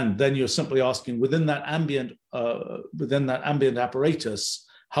 And then you're simply asking, within that ambient apparatus,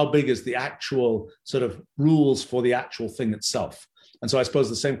 how big is the actual sort of rules for the actual thing itself? And so I suppose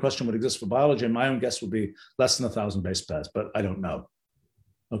the same question would exist for biology. And my own guess would be less than 1,000 base pairs, but I don't know.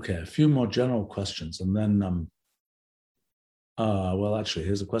 Okay, a few more general questions. And then, well, actually,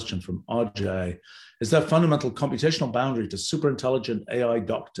 here's a question from RJ. Is there a fundamental computational boundary to super intelligent AI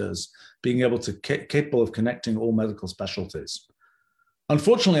doctors being able to capable of connecting all medical specialties?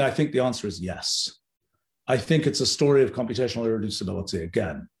 Unfortunately, I think the answer is yes. I think it's a story of computational irreducibility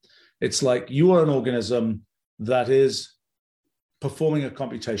again. It's like you are an organism that is performing a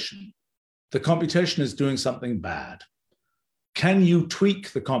computation. The computation is doing something bad. Can you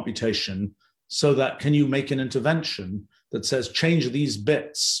tweak the computation so that, can you make an intervention that says change these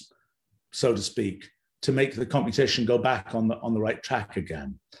bits, so to speak, to make the computation go back on the right track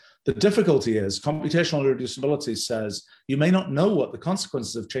again? The difficulty is computational irreducibility says you may not know what the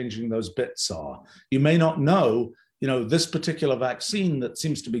consequences of changing those bits are. You may not know, this particular vaccine that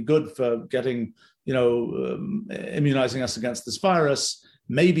seems to be good for getting, immunizing us against this virus.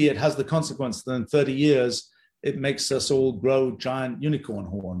 Maybe it has the consequence that in 30 years, it makes us all grow giant unicorn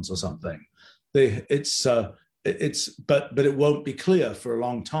horns or something. But it won't be clear for a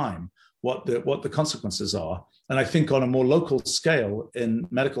long time what the consequences are. And I think on a more local scale in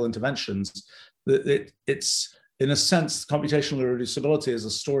medical interventions, it's, in a sense, computational irreducibility is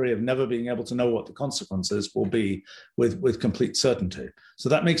a story of never being able to know what the consequences will be with complete certainty. So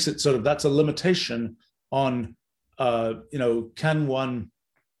that makes it sort of, that's a limitation on, can one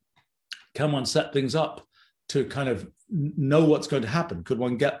set things up to kind of know what's going to happen? Could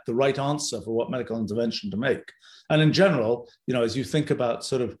one get the right answer for what medical intervention to make? And in general, as you think about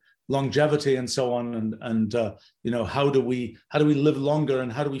sort of longevity and so on, and how do we live longer,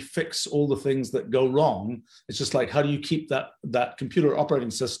 and how do we fix all the things that go wrong? It's just like, how do you keep that computer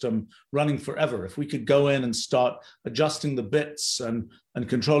operating system running forever? If we could go in and start adjusting the bits and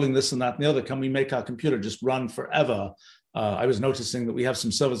controlling this and that and the other, can we make our computer just run forever? I was noticing that we have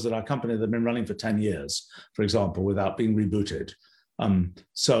some servers at our company that have been running for 10 years, for example, without being rebooted.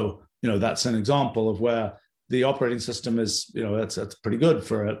 So that's an example of where the operating system is, that's pretty good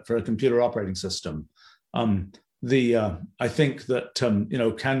for a computer operating system. I think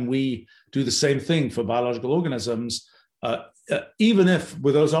that, can we do the same thing for biological organisms? Even if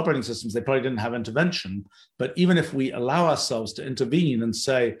with those operating systems, they probably didn't have intervention, but even if we allow ourselves to intervene and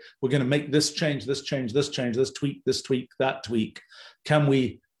say, we're going to make this change, this change, this change, this tweak, that tweak, can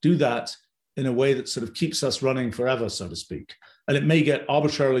we do that in a way that sort of keeps us running forever, so to speak? And it may get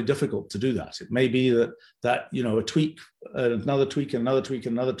arbitrarily difficult to do that. It may be that a tweak, another tweak, another tweak,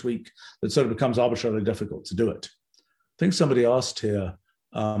 another tweak, that sort of becomes arbitrarily difficult to do it. I think somebody asked here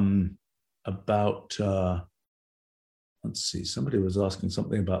about, let's see, somebody was asking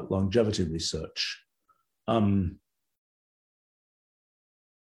something about longevity research.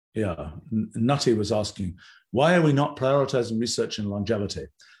 Nutty was asking, why are we not prioritizing research in longevity?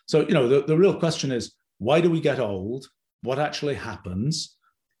 So, the real question is, why do we get old? What actually happens?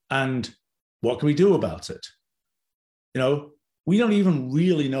 And what can we do about it? We don't even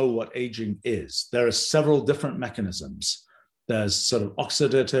really know what aging is. There are several different mechanisms. There's sort of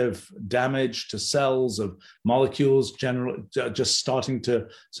oxidative damage to cells of molecules, just starting to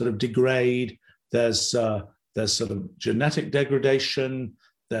sort of degrade. There's sort of genetic degradation.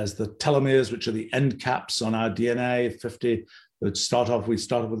 There's the telomeres, which are the end caps on our DNA. We start off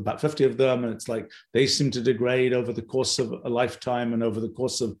with about 50 of them, and it's like they seem to degrade over the course of a lifetime and over the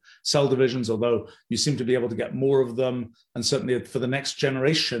course of cell divisions, although you seem to be able to get more of them. And certainly for the next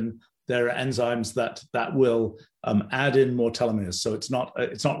generation, there are enzymes that will add in more telomeres. So it's not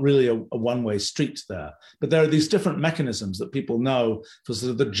really a one-way street there. But there are these different mechanisms that people know for sort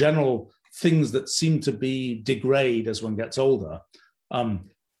of the general things that seem to degrade as one gets older.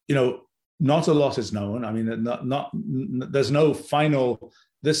 Not a lot is known. I mean, there's no final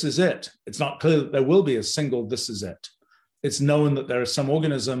this is it. It's not clear that there will be a single this is it. It's known that there are some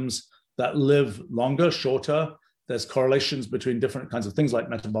organisms that live longer, shorter. There's correlations between different kinds of things like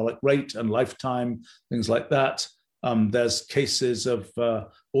metabolic rate and lifetime, things like that. There's cases of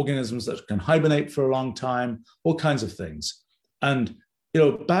organisms that can hibernate for a long time, all kinds of things. And,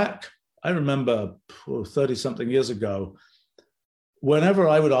 back, I remember 30-something years ago, whenever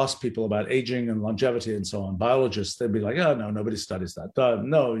I would ask people about aging and longevity and so on, biologists, they'd be like, oh, no, nobody studies that.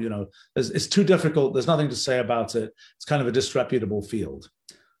 No, it's too difficult. There's nothing to say about it. It's kind of a disreputable field.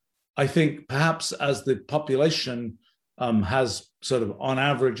 I think perhaps as the population has sort of on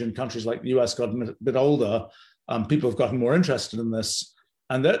average in countries like the US gotten a bit older, people have gotten more interested in this.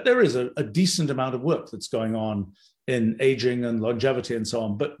 And there is a decent amount of work that's going on in aging and longevity and so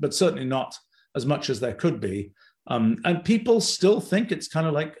on, but certainly not as much as there could be. And people still think it's kind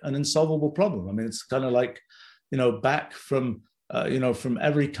of like an insolvable problem. I mean, it's kind of like, back from, from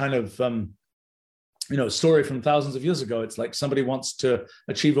every kind of, story from thousands of years ago. It's like somebody wants to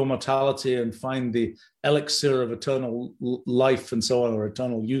achieve immortality and find the elixir of eternal life and so on, or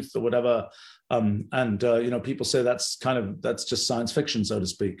eternal youth or whatever. People say that's just science fiction, so to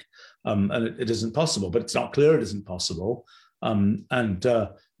speak. And it isn't possible, but it's not clear it isn't possible.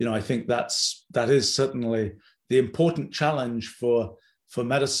 I think that is certainly the important challenge for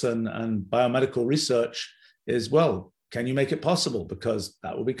medicine and biomedical research is, well, can you make it possible? Because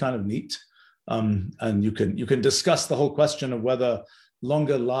that would be kind of neat. And you can discuss the whole question of whether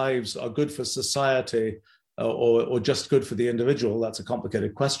longer lives are good for society or just good for the individual. That's a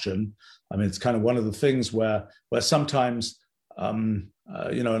complicated question. I mean, it's kind of one of the things where sometimes, in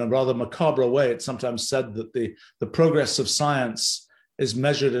a rather macabre way, it's sometimes said that the progress of science is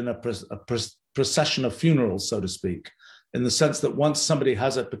measured in a procession of funerals, so to speak, in the sense that once somebody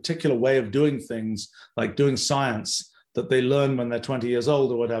has a particular way of doing things, like doing science, that they learn when they're 20 years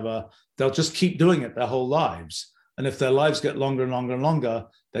old or whatever, they'll just keep doing it their whole lives. And if their lives get longer and longer and longer,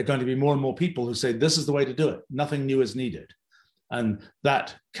 there are going to be more and more people who say, this is the way to do it. Nothing new is needed. And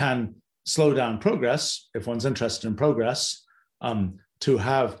that can slow down progress, if one's interested in progress, to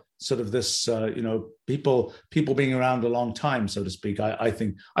have sort of this, people being around a long time, so to speak. I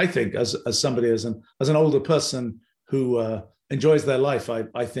think as somebody, as an older person who enjoys their life,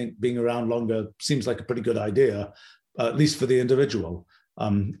 I think being around longer seems like a pretty good idea, at least for the individual.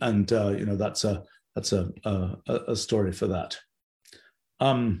 That's a story for that.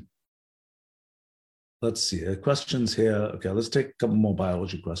 Let's see, questions here. Okay, let's take a couple more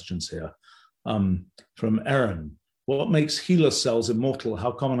biology questions here. From Erin. What makes HeLa cells immortal?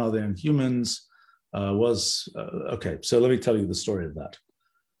 How common are they in humans? Okay, so let me tell you the story of that.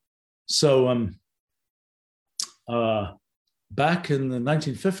 So back in the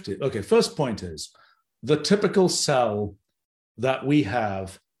 1950s, okay, first point is the typical cell that we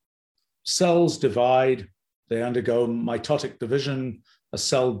have, cells divide, they undergo mitotic division, a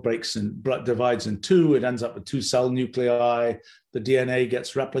cell divides in two, it ends up with two cell nuclei, the DNA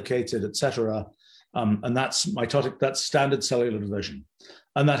gets replicated, etc. And that's mitotic, that's standard cellular division.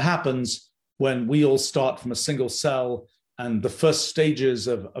 And that happens when we all start from a single cell, and the first stages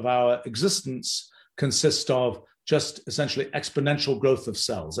of our existence consist of just essentially exponential growth of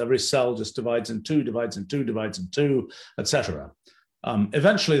cells. Every cell just divides in two, divides in two, divides in two, etc.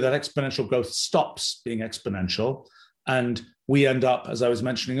 Eventually, that exponential growth stops being exponential, and we end up, as I was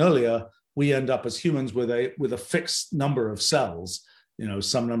mentioning earlier, we end up as humans with a fixed number of cells.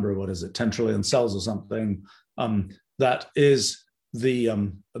 Some number of, what is it, 10 trillion cells or something. That is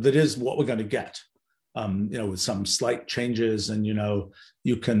what we're going to get. With some slight changes, and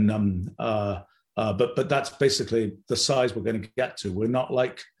you can. But that's basically the size we're going to get to. We're not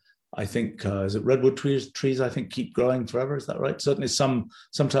like, I think, is it redwood trees? I think keep growing forever. Is that right? Certainly, some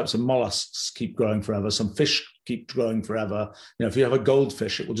types of mollusks keep growing forever. Some fish keep growing forever. If you have a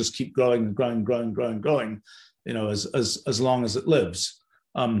goldfish, it will just keep growing and growing, growing, growing, growing. As long as it lives.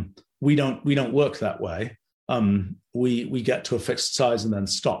 We don't work that way. We get to a fixed size and then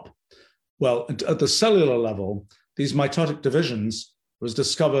stop. Well, at the cellular level, these mitotic divisions was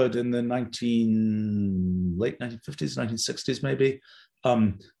discovered in the late 1950s, 1960s maybe,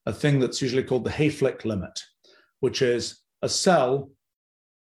 a thing that's usually called the Hayflick limit, which is a cell,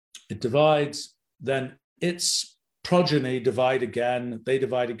 it divides, then its progeny divide again, they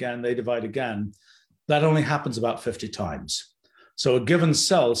divide again, they divide again. That only happens about 50 times. So a given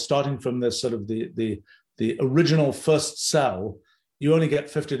cell, starting from the sort of the original first cell, you only get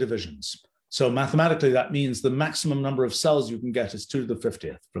 50 divisions. So mathematically, that means the maximum number of cells you can get is 2 to the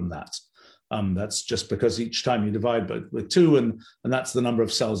 50th from that. That's just because each time you divide with 2, and that's the number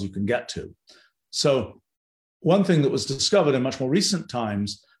of cells you can get to. So one thing that was discovered in much more recent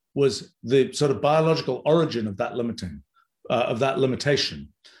times was the sort of biological origin of that limitation.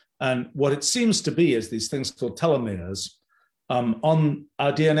 And what it seems to be is these things called telomeres. On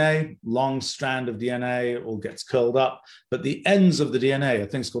our DNA, long strand of DNA all gets curled up, but the ends of the DNA are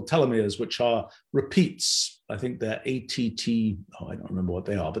things called telomeres, which are repeats. I think they're ATT, I don't remember what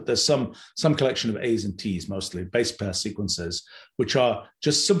they are, but there's some collection of A's and T's, mostly base pair sequences, which are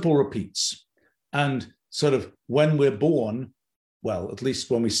just simple repeats. And sort of when we're born, well, at least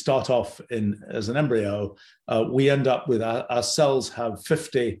when we start off as an embryo, we end up with our cells have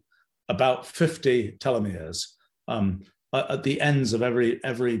about 50 telomeres at the ends of every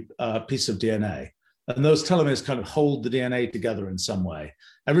piece of DNA. And those telomeres kind of hold the DNA together in some way.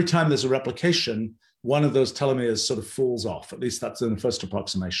 Every time there's a replication, one of those telomeres sort of falls off. At least that's in the first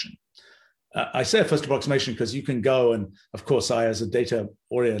approximation. I say a first approximation because you can go, and of course I, as a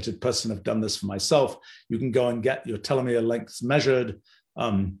data-oriented person, have done this for myself. You can go and get your telomere lengths measured.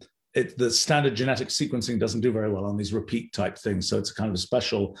 The standard genetic sequencing doesn't do very well on these repeat type things. So it's a kind of a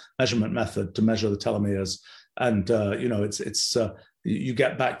special measurement method to measure the telomeres. And you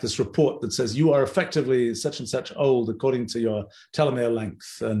get back this report that says you are effectively such and such old according to your telomere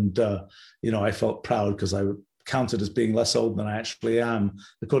length. And I felt proud because I counted as being less old than I actually am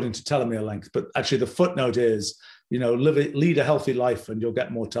according to telomere length. But actually, the footnote is, lead a healthy life and you'll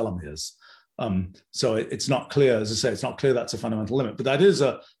get more telomeres. So it's not clear, as I say, it's not clear that's a fundamental limit. But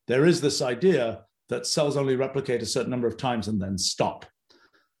there is this idea that cells only replicate a certain number of times and then stop.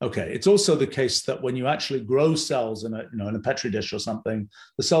 Okay, it's also the case that when you actually grow cells in a petri dish or something,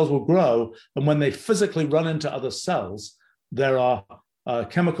 the cells will grow, and when they physically run into other cells, there are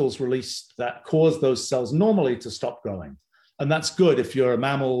chemicals released that cause those cells normally to stop growing, and that's good if you're a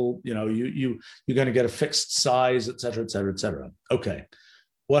mammal. You're going to get a fixed size, et cetera, et cetera, et cetera. Okay,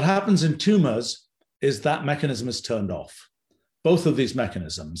 what happens in tumors is that mechanism is turned off. Both of these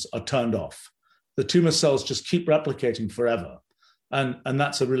mechanisms are turned off. The tumor cells just keep replicating forever. And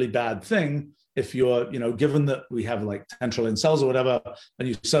that's a really bad thing if you're, given that we have like 10 trillion cells or whatever, and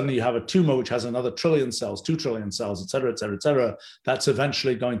you suddenly have a tumor which has another trillion cells, 2 trillion cells, et cetera, et cetera, et cetera, that's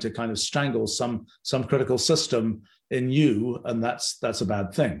eventually going to kind of strangle some critical system in you, and that's a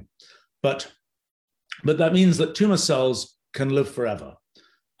bad thing. But that means that tumor cells can live forever.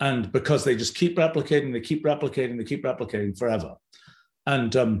 And because they just keep replicating, they keep replicating forever.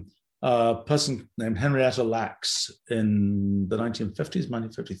 And a person named Henrietta Lacks in the 1950s,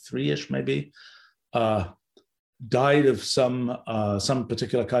 1953-ish maybe, died of some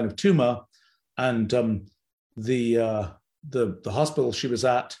particular kind of tumor, and the hospital she was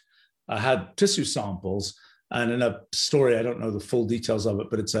at had tissue samples. And in a story, I don't know the full details of it,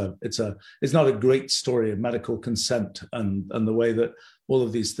 but it's not a great story of medical consent and the way that all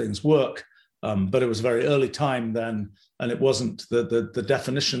of these things work. But it was a very early time then, and it wasn't the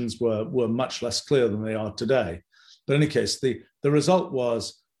definitions were much less clear than they are today. But in any case, the result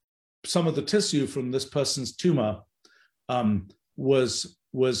was some of the tissue from this person's tumor was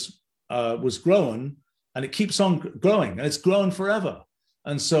grown, and it keeps on growing, and it's grown forever.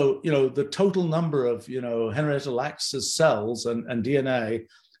 And so, the total number of Henrietta Lacks's cells and DNA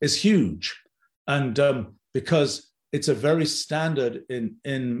is huge, and because it's a very standard in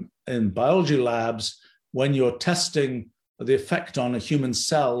biology labs when you're testing the effect on a human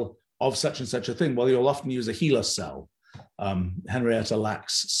cell of such and such a thing. Well, you'll often use a HeLa cell, Henrietta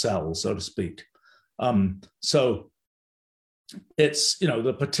Lacks cell, so to speak. So it's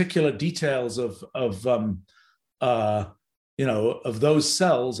the particular details of those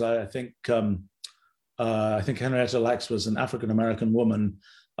cells. I think Henrietta Lacks was an African American woman.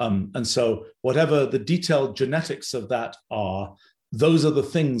 And so whatever the detailed genetics of that are, those are the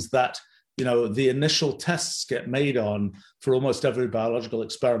things that, the initial tests get made on for almost every biological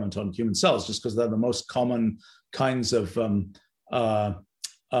experiment on human cells, just because they're the most common kinds of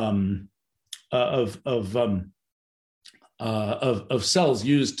cells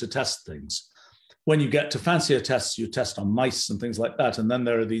used to test things. When you get to fancier tests, you test on mice and things like that. And then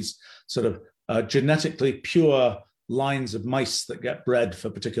there are these sort of genetically pure lines of mice that get bred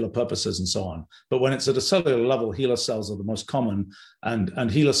for particular purposes and so on. But when it's at a cellular level, HeLa cells are the most common. And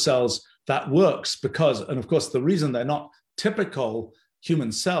HeLa cells, that works because, and of course, the reason they're not typical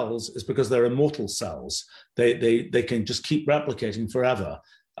human cells is because they're immortal cells. They can just keep replicating forever.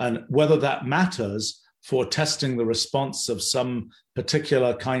 And whether that matters for testing the response of some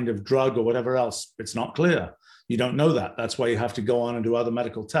particular kind of drug or whatever else, it's not clear. You don't know that. That's why you have to go on and do other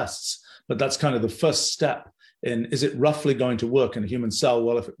medical tests. But that's kind of the first step in, is it roughly going to work in a human cell?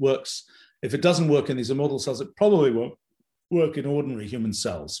 Well, if it works, if it doesn't work in these immortal cells, it probably won't work in ordinary human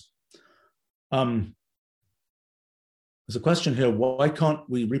cells. there's a question here, why can't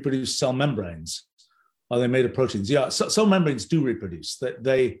we reproduce cell membranes? Are they made of proteins? Yeah, cell membranes do reproduce.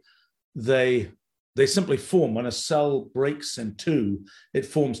 They simply form when a cell breaks in two, it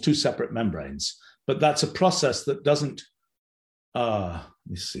forms two separate membranes. But that's a process that doesn't, let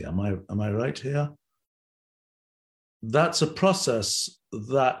me see, am I right here? That's a process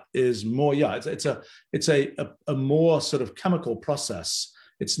that is more, yeah, it's a more sort of chemical process.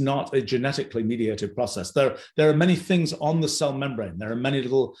 It's not a genetically mediated process. There are many things on the cell membrane. There are many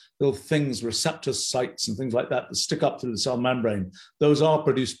little things, receptor sites and things like that stick up through the cell membrane. Those are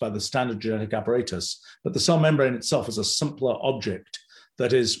produced by the standard genetic apparatus. But the cell membrane itself is a simpler object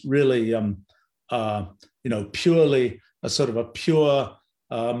that is really, purely a sort of a pure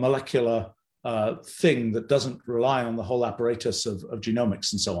molecular thing that doesn't rely on the whole apparatus of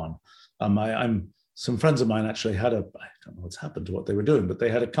genomics and so on. Some friends of mine actually had I don't know what's happened to what they were doing, but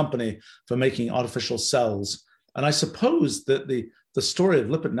they had a company for making artificial cells. And I suppose that the story of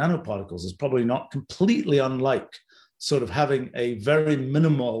lipid nanoparticles is probably not completely unlike sort of having a very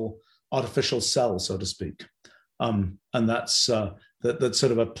minimal artificial cell, so to speak. And that's sort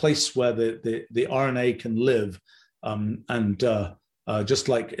of a place where the RNA can live. Just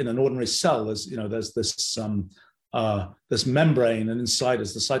like in an ordinary cell, there's this membrane, and inside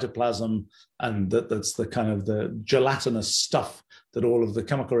is the cytoplasm, and that's the kind of the gelatinous stuff that all of the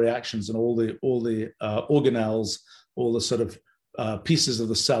chemical reactions and all the organelles, all the sort of pieces of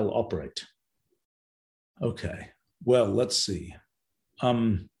the cell operate. Okay, well, let's see.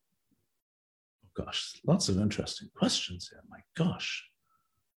 Gosh, lots of interesting questions here. My gosh.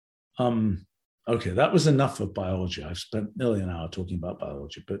 Okay, that was enough of biology. I've spent nearly an hour talking about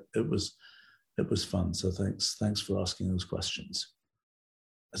biology, but it was fun. So thanks for asking those questions.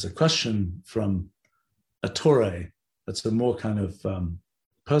 There's a question from Attore that's a more kind of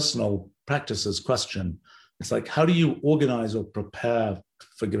personal practices question. It's like, how do you organize or prepare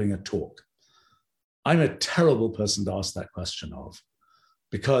for giving a talk? I'm a terrible person to ask that question of,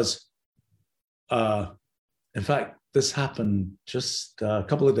 because in fact, this happened just a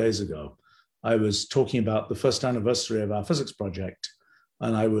couple of days ago. I was talking about the first anniversary of our physics project,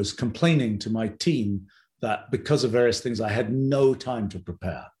 and I was complaining to my team that because of various things, I had no time to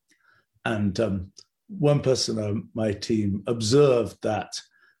prepare. And one person on my team observed that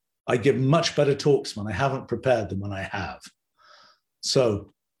I give much better talks when I haven't prepared than when I have.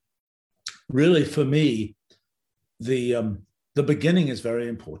 So really, for me, the beginning is very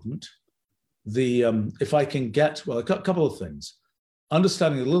important. If I can get, well, a couple of things.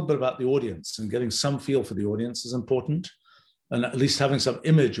 Understanding a little bit about the audience and getting some feel for the audience is important. And at least having some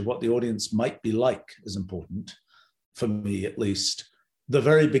image of what the audience might be like is important, for me at least. The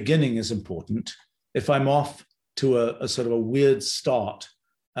very beginning is important. If I'm off to a sort of a weird start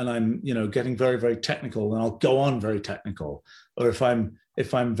and I'm getting very, very technical, then I'll go on very technical. Or if I'm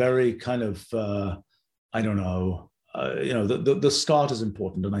very kind of I don't know, the start is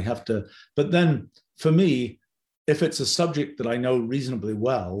important, and I have to. But then for me, if it's a subject that I know reasonably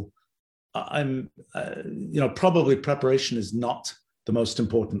well, I'm, probably preparation is not the most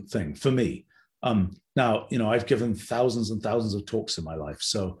important thing for me. Now, I've given thousands and thousands of talks in my life.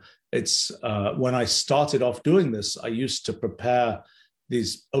 So it's when I started off doing this, I used to prepare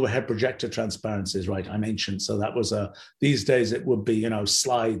these overhead projector transparencies, right? I'm ancient. So that was these days it would be,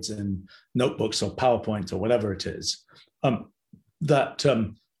 slides in notebooks or PowerPoint or whatever it is.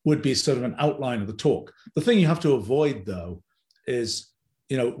 That would be sort of an outline of the talk. The thing you have to avoid, though, is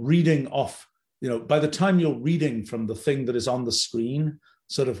reading off. By the time you're reading from the thing that is on the screen,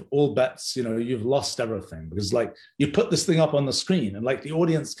 sort of all bets, you've lost everything, because like you put this thing up on the screen and like the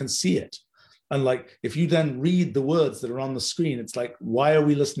audience can see it. And like if you then read the words that are on the screen, it's like, why are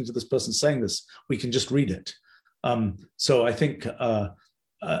we listening to this person saying this? We can just read it. So I think,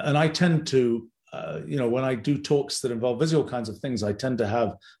 and I tend to, when I do talks that involve visual kinds of things, I tend to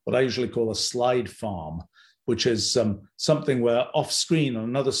have what I usually call a slide farm, which is something where off screen on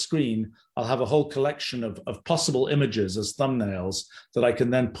another screen, I'll have a whole collection of possible images as thumbnails that I can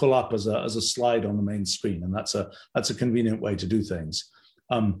then pull up as a slide on the main screen. And that's a convenient way to do things.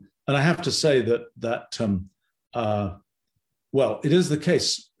 And I have to say that it is the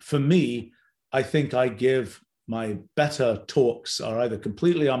case for me. I think I give my better talks are either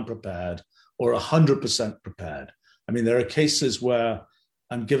completely unprepared or 100% prepared. I mean, there are cases where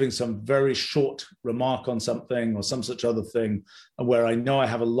I'm giving some very short remark on something or some such other thing, where I know I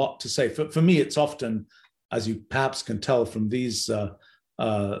have a lot to say. For me, it's often, as you perhaps can tell from these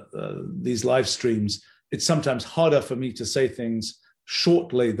live streams, it's sometimes harder for me to say things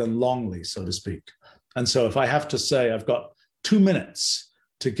shortly than longly, so to speak. And so if I have to say I've got 2 minutes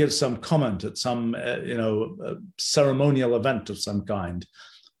to give some comment at some, ceremonial event of some kind,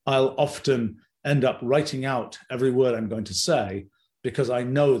 I'll often end up writing out every word I'm going to say, because I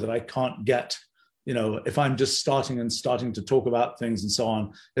know that I can't get, if I'm just starting to talk about things and so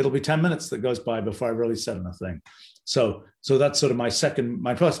on, it'll be 10 minutes that goes by before I've really said anything. So that's sort of my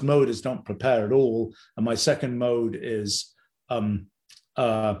first mode is don't prepare at all. And my second mode is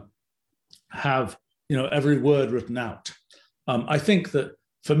have, every word written out. I think that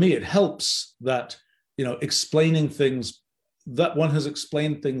for me, it helps that, explaining things that one has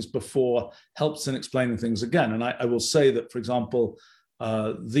explained things before helps in explaining things again. And I will say that, for example,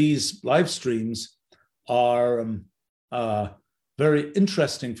 these live streams are very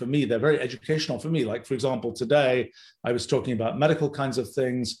interesting for me. They're very educational for me. Like, for example, today I was talking about medical kinds of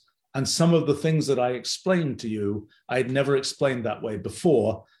things, and some of the things that I explained to you, I had never explained that way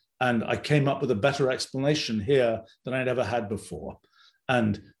before. And I came up with a better explanation here than I'd ever had before.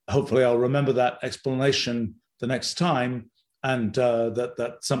 And hopefully I'll remember that explanation the next time, and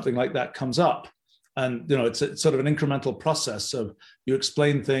that something like that comes up. And it's sort of an incremental process of you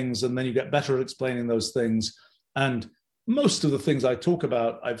explain things and then you get better at explaining those things. And most of the things I talk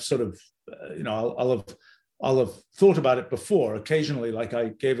about, I've sort of, I'll have thought about it before. Occasionally, like I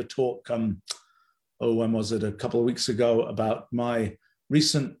gave a talk, when was it? A couple of weeks ago, about my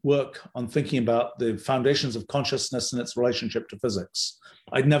recent work on thinking about the foundations of consciousness and its relationship to physics.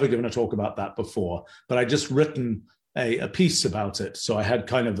 I'd never given a talk about that before, but I'd just written a piece about it. So I had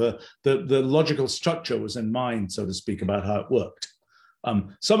kind of the logical structure was in mind, so to speak, about how it worked.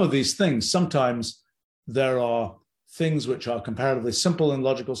 Some of these things, sometimes there are things which are comparatively simple in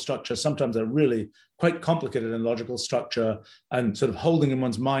logical structure. Sometimes they're really quite complicated in logical structure, and sort of holding in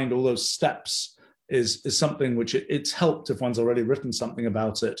one's mind all those steps is something which it's helped if one's already written something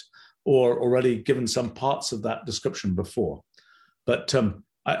about it or already given some parts of that description before. But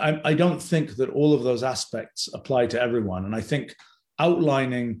I don't think that all of those aspects apply to everyone. And I think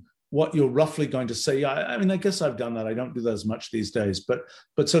outlining what you're roughly going to say, I mean, I guess I've done that. I don't do that as much these days, but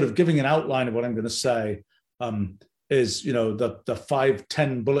sort of giving an outline of what I'm going to say is, the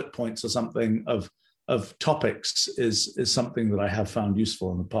 5-10 bullet points or something of topics is something that I have found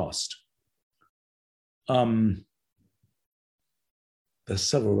useful in the past. There's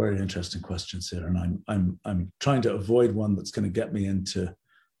several very interesting questions here, and I'm trying to avoid one that's going to get me into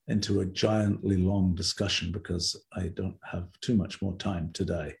a giantly long discussion, because I don't have too much more time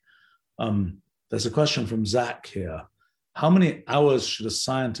today. There's a question from Zach here. How many hours should a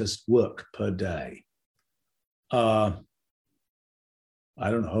scientist work per day? I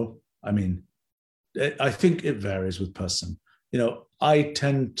don't know. I mean, I think it varies with person. I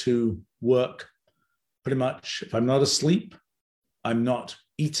tend to work pretty much, if I'm not asleep, I'm not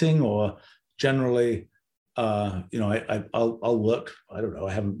eating, or generally, I'll work, I don't know,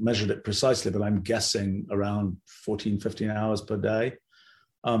 I haven't measured it precisely, but I'm guessing around 14, 15 hours per day.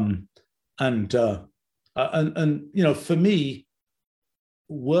 And for me,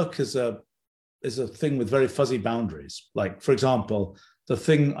 work is a thing with very fuzzy boundaries. Like, for example, the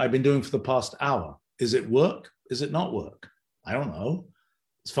thing I've been doing for the past hour, is it work? Is it not work? I don't know.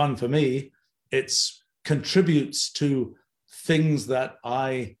 It's fun for me. It's contributes to things that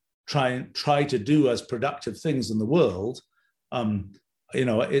I try to do as productive things in the world.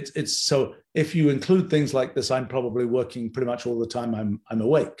 It's so if you include things like this, I'm probably working pretty much all the time I'm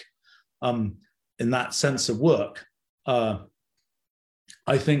awake. In that sense of work, I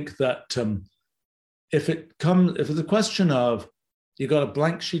think that if it's a question of you got a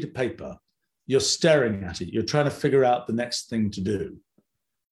blank sheet of paper, you're staring at it, you're trying to figure out the next thing to do.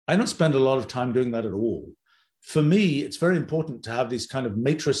 I don't spend a lot of time doing that at all. For me, it's very important to have these kind of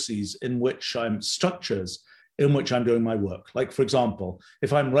matrices structures in which I'm doing my work. Like, for example,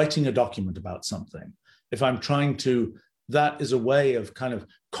 if I'm writing a document about something, if I'm that is a way of kind of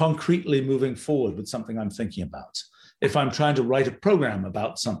concretely moving forward with something I'm thinking about. If I'm trying to write a program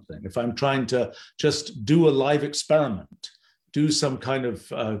about something, if I'm trying to just do a live experiment, do some kind of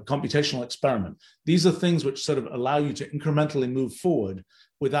computational experiment, these are things which sort of allow you to incrementally move forward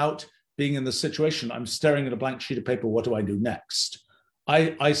without being in the situation, I'm staring at a blank sheet of paper, what do I do next?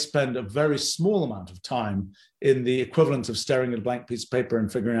 I spend a very small amount of time in the equivalent of staring at a blank piece of paper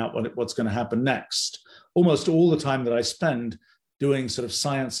and figuring out what's going to happen next. Almost all the time that I spend doing sort of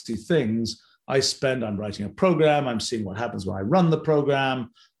sciencey things, I'm writing a program, I'm seeing what happens when I run the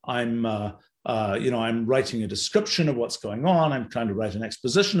program, I'm writing a description of what's going on, I'm trying to write an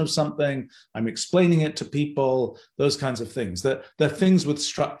exposition of something, I'm explaining it to people, those kinds of things. They're things with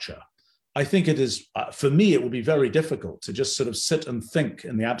structure. I think it is, for me, it would be very difficult to just sort of sit and think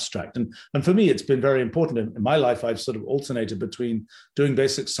in the abstract. And for me, it's been very important. In my life, I've sort of alternated between doing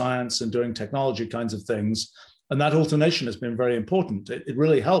basic science and doing technology kinds of things. And that alternation has been very important. It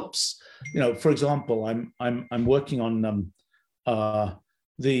really helps. For example, I'm working on I'm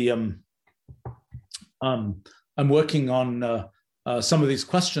working on some of these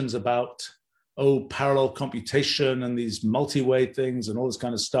questions about parallel computation and these multi-way things and all this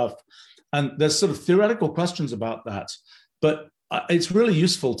kind of stuff. And there's sort of theoretical questions about that, but it's really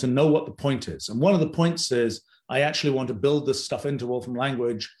useful to know what the point is. And one of the points is I actually want to build this stuff into Wolfram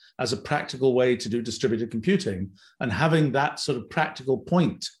language as a practical way to do distributed computing. And having that sort of practical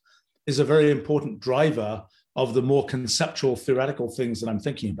point is a very important driver of the more conceptual theoretical things that I'm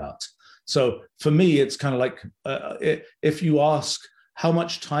thinking about. So for me, it's kind of like, if you ask how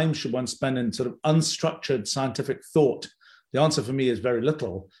much time should one spend in sort of unstructured scientific thought, the answer for me is very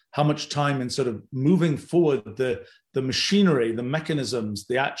little. How much time in sort of moving forward the machinery, the mechanisms,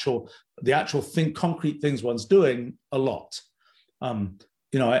 the actual concrete things one's doing, a lot.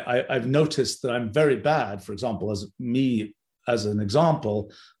 I've noticed that I'm very bad, for example, as an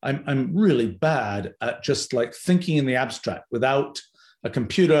example, I'm really bad at just like thinking in the abstract without a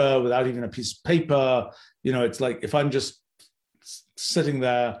computer, without even a piece of paper. It's like if I'm just sitting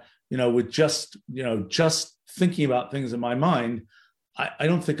there, with just thinking about things in my mind, I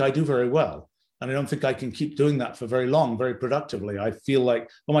don't think I do very well. And I don't think I can keep doing that for very long, very productively. I feel like,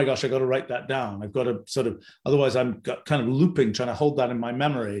 oh my gosh, I got to write that down. I've got to sort of, otherwise I'm kind of looping, trying to hold that in my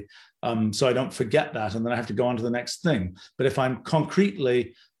memory, so I don't forget that. And then I have to go on to the next thing. But if I'm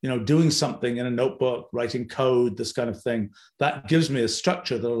concretely, doing something in a notebook, writing code, this kind of thing, that gives me a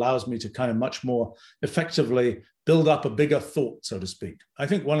structure that allows me to kind of much more effectively build up a bigger thought, so to speak. I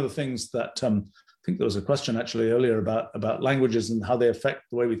think one of the things that, I think there was a question actually earlier about languages and how they affect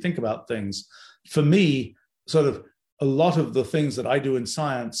the way we think about things. For me, sort of a lot of the things that I do in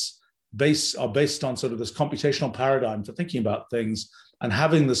science are based on sort of this computational paradigm for thinking about things, and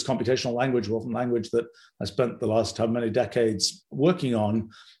having this computational language, Wolfram language, that I spent the last how many decades working on.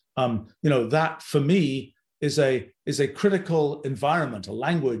 That for me is a critical environment, a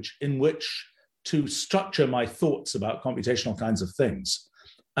language in which to structure my thoughts about computational kinds of things.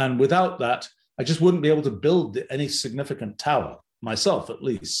 And without that, I just wouldn't be able to build any significant tower, myself at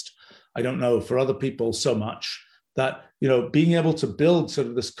least. I don't know for other people so much that, being able to build sort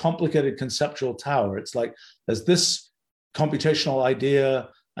of this complicated conceptual tower, it's like there's this computational idea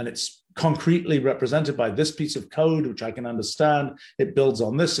and it's concretely represented by this piece of code, which I can understand. It builds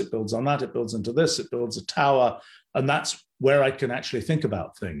on this, it builds on that, it builds into this, it builds a tower. And that's where I can actually think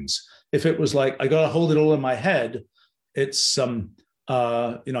about things. If it was like, I got to hold it all in my head, it's, I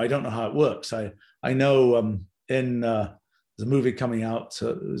don't know how it works. I know there's a movie coming out,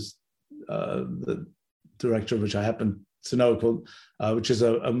 the director of which I happen to know, called, which is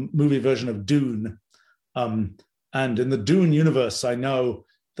a movie version of Dune. And in the Dune universe, I know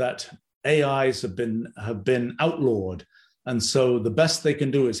that AIs have been outlawed. And so the best they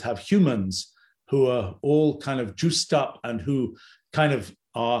can do is have humans who are all kind of juiced up and who kind of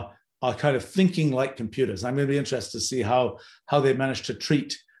are kind of thinking like computers. I'm going to be interested to see how they manage to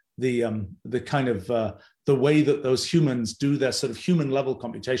treat the kind of the way that those humans do their sort of human level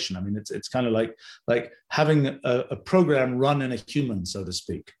computation. I mean, it's kind of like having a program run in a human, so to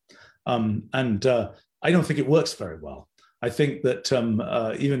speak. I don't think it works very well. I think that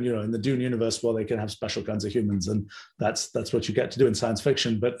even in the Dune universe, well, they can have special kinds of humans, and that's what you get to do in science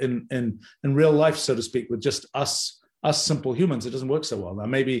fiction. But in real life, so to speak, with just us simple humans, it doesn't work so well. Now,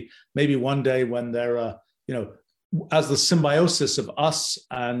 maybe one day when they're as the symbiosis of us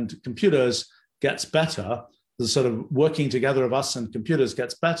and computers gets better, the sort of working together of us and computers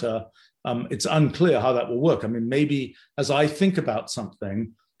gets better. It's unclear how that will work. I mean, maybe as I think about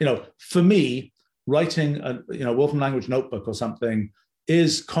something, for me, writing a Wolfram language notebook or something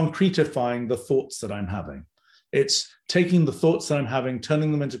is concretifying the thoughts that I'm having. It's taking the thoughts that I'm having,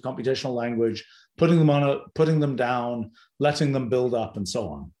 turning them into computational language, putting them down, letting them build up, and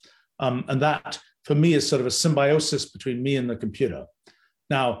so on. And that, for me, is sort of a symbiosis between me and the computer.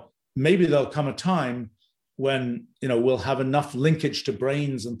 Now, maybe there'll come a time when we'll have enough linkage to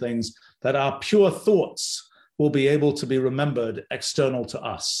brains and things that our pure thoughts will be able to be remembered external to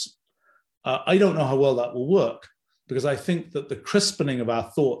us. I don't know how well that will work, because I think that the crispening of our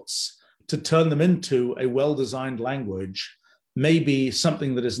thoughts to turn them into a well-designed language may be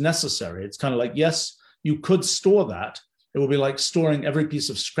something that is necessary. It's kind of like, yes, you could store that. It will be like storing every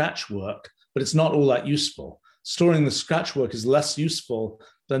piece of scratch work, but it's not all that useful. Storing the scratch work is less useful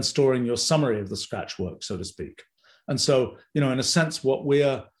than storing your summary of the scratch work, so to speak. And so, in a sense, what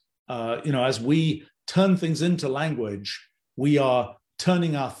we're as we turn things into language, we are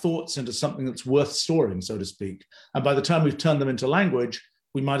turning our thoughts into something that's worth storing, so to speak. And by the time we've turned them into language,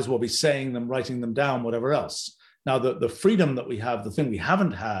 we might as well be saying them, writing them down, whatever else. Now, the freedom that we have, the thing we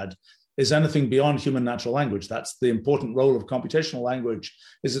haven't had, is anything beyond human natural language. That's the important role of computational language,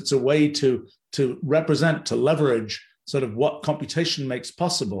 is it's a way to represent, to leverage sort of what computation makes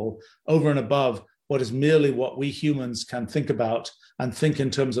possible over and above what is merely what we humans can think about and think in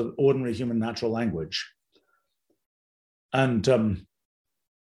terms of ordinary human natural language. And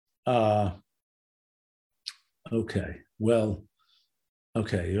okay, well,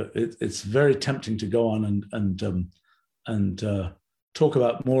 okay, it's very tempting to go on and talk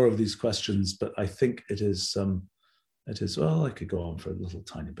about more of these questions, but I think it is, well, I could go on for a little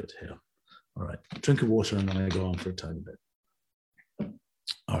tiny bit here. All right, drink of water and then I go on for a tiny bit.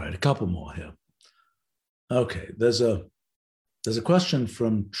 All right, a couple more here. Okay, there's a question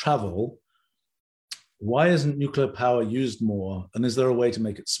from Travel. Why isn't nuclear power used more? And is there a way to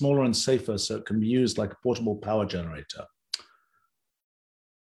make it smaller and safer so it can be used like a portable power generator?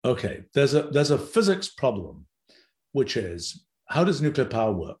 Okay, there's a physics problem, which is, how does nuclear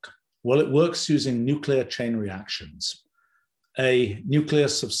power work? Well, it works using nuclear chain reactions. A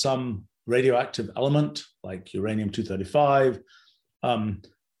nucleus of some radioactive element, like uranium-235,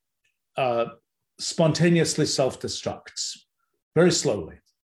 spontaneously self-destructs very slowly.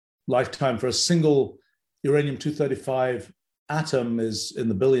 Lifetime for a single uranium-235 atom is in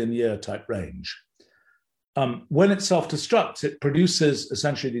the billion-year type range. When it self-destructs, it produces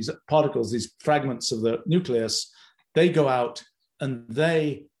essentially these particles, these fragments of the nucleus. They go out and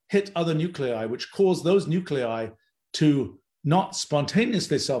they hit other nuclei, which cause those nuclei to not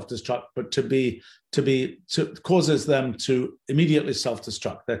spontaneously self-destruct, but causes them to immediately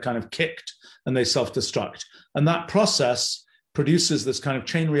self-destruct. They're kind of kicked and they self-destruct. And that process produces this kind of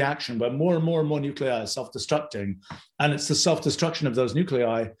chain reaction where more and more and more nuclei are self-destructing. And it's the self-destruction of those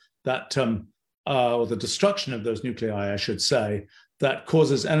nuclei that, or the destruction of those nuclei, I should say, that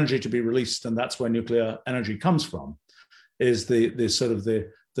causes energy to be released. And that's where nuclear energy comes from, is the sort of the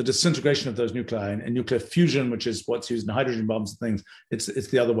disintegration of those nuclei, and nuclear fusion, which is what's used in hydrogen bombs and things. It's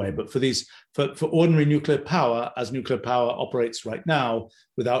the other way. But for ordinary nuclear power, as nuclear power operates right now,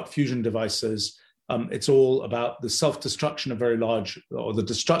 without fusion devices, it's all about the self-destruction of very large, or the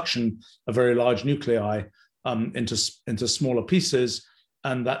destruction of very large nuclei into smaller pieces.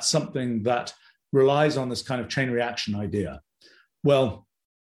 And that's something that relies on this kind of chain reaction idea. Well,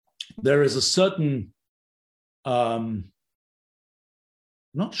 there is a certain, I'm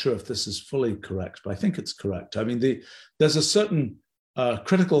not sure if this is fully correct, but I think it's correct. I mean, there's a certain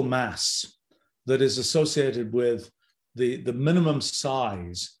critical mass that is associated with the minimum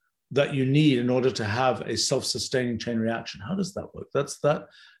size that you need in order to have a self-sustaining chain reaction. How does that work? That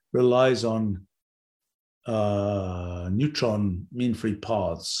relies on neutron mean-free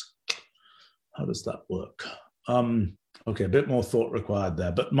paths. How does that work? Okay, a bit more thought required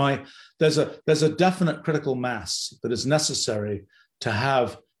there. But there's a definite critical mass that is necessary to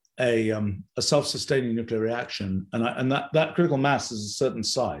have a self-sustaining nuclear reaction, and that critical mass is a certain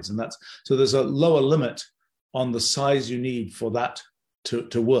size, and so there's a lower limit on the size you need for that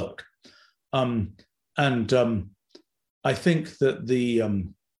to work. I think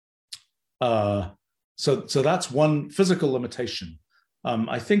that so that's one physical limitation.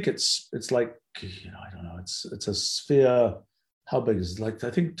 I think it's like, I don't know, it's a sphere. How big is it? Like,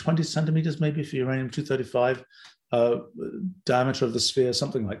 I think 20 centimeters maybe for uranium-235 diameter of the sphere,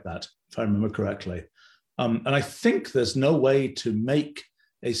 something like that, if I remember correctly. And I think there's no way to make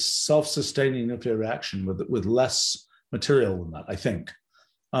a self-sustaining nuclear reaction with less material than that, I think.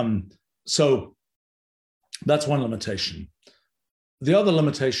 So that's one limitation. The other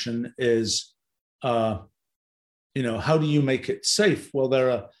limitation is, how do you make it safe? Well,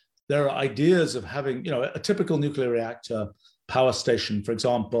 there are ideas of having, a typical nuclear reactor power station, for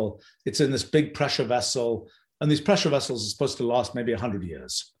example. It's in this big pressure vessel, and these pressure vessels are supposed to last maybe 100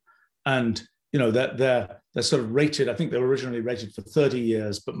 years. And, they're sort of rated, I think they were originally rated for 30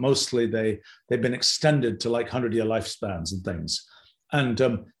 years, but mostly they've been extended to like 100-year lifespans and things. And,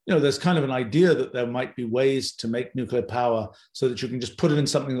 there's kind of an idea that there might be ways to make nuclear power so that you can just put it in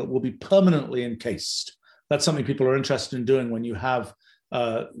something that will be permanently encased. That's something people are interested in doing when you have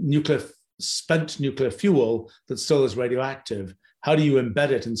spent nuclear fuel that still is radioactive. How do you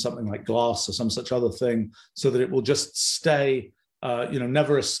embed it in something like glass or some such other thing so that it will just stay,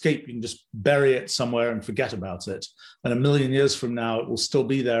 never escape? You can just bury it somewhere and forget about it. And 1 million years from now, it will still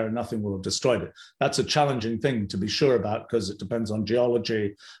be there and nothing will have destroyed it. That's a challenging thing to be sure about because it depends on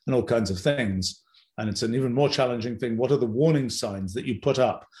geology and all kinds of things. And it's an even more challenging thing. What are the warning signs that you put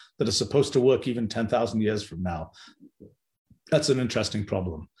up that are supposed to work even 10,000 years from now? That's an interesting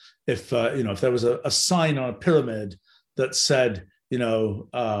problem. If there was a sign on a pyramid that said,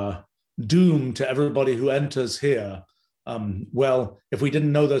 doom to everybody who enters here, well, if we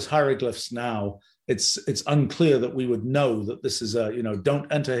didn't know those hieroglyphs now, it's unclear that we would know that this is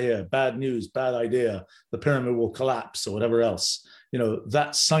don't enter here, bad news, bad idea, the pyramid will collapse or whatever else.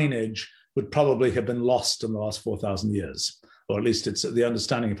 That signage would probably have been lost in the last 4,000 years, or at least it's the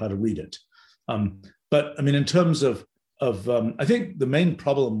understanding of how to read it. But I mean, in terms of I think the main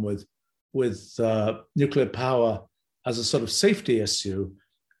problem with nuclear power as a sort of safety issue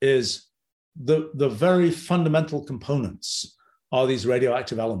is the very fundamental components are these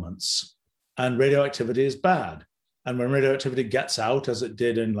radioactive elements, and radioactivity is bad. And when radioactivity gets out, as it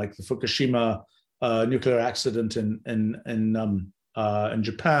did in like the Fukushima nuclear accident in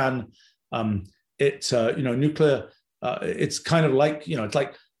Japan, nuclear. It's kind of like it's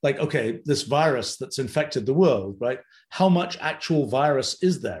like okay, this virus that's infected the world, right? How much actual virus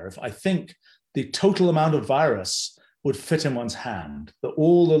is there? If I think the total amount of virus would fit in one's hand, that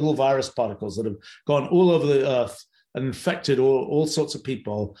all the little virus particles that have gone all over the earth and infected all sorts of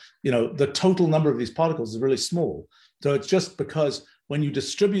people, the total number of these particles is really small. So it's just because when you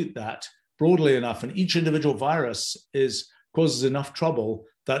distribute that broadly enough and each individual virus causes enough trouble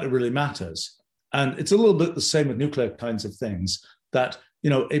that it really matters. And it's a little bit the same with nuclear kinds of things, that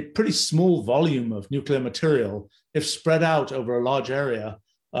a pretty small volume of nuclear material, if spread out over a large area,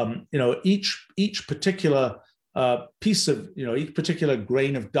 each particular piece of, each particular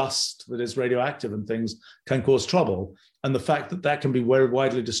grain of dust that is radioactive and things can cause trouble. And the fact that that can be very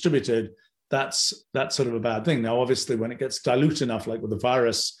widely distributed, that's sort of a bad thing. Now, obviously, when it gets dilute enough, like with the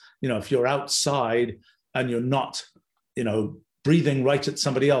virus, if you're outside and you're not, breathing right at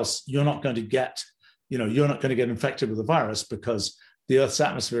somebody else, you're not going to get infected with the virus, because the Earth's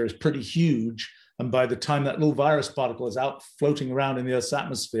atmosphere is pretty huge. And by the time that little virus particle is out floating around in the Earth's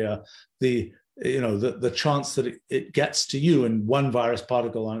atmosphere, the chance that it gets to you in one virus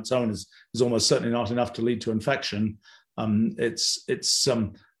particle on its own is almost certainly not enough to lead to infection. It's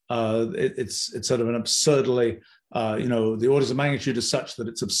sort of an absurdly, the orders of magnitude is such that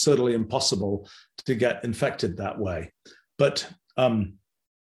it's absurdly impossible to get infected that way. But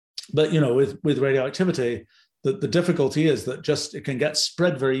with radioactivity, the difficulty is that it can get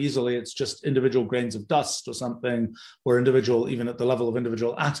spread very easily. It's just individual grains of dust or something, or even at the level of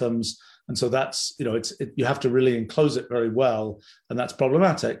individual atoms. And so that's, you have to really enclose it very well, and that's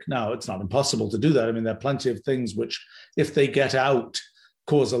problematic. Now, it's not impossible to do that. I mean, there are plenty of things which, if they get out,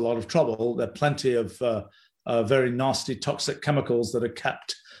 cause a lot of trouble. There are plenty of very nasty toxic chemicals that are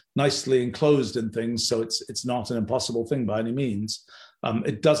kept nicely enclosed in things, so it's not an impossible thing by any means.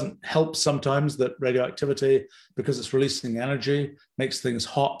 It doesn't help sometimes that radioactivity, because it's releasing energy, makes things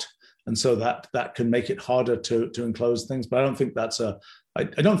hot, and so that can make it harder to enclose things. But I don't think that's a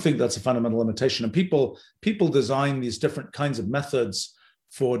fundamental limitation. And people design these different kinds of methods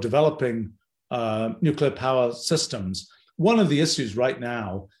for developing nuclear power systems. One of the issues right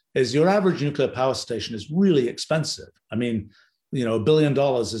now is your average nuclear power station is really expensive. I mean, $1 billion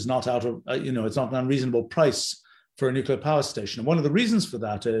is not it's not an unreasonable price for a nuclear power station. And one of the reasons for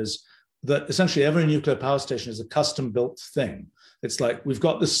that is that essentially every nuclear power station is a custom-built thing. It's like, we've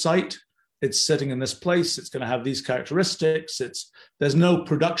got this site, it's sitting in this place, it's going to have these characteristics. There's no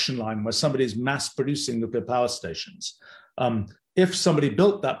production line where somebody's mass producing nuclear power stations. If somebody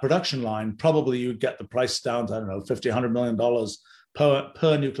built that production line, probably you'd get the price down to, I don't know, $50, $100 million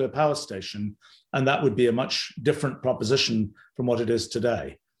per nuclear power station. And that would be a much different proposition from what it is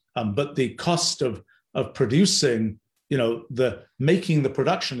today. But the cost of producing, making the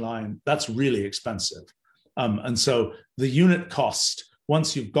production line, that's really expensive. And so the unit cost,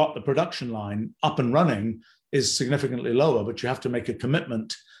 once you've got the production line up and running, is significantly lower, but you have to make a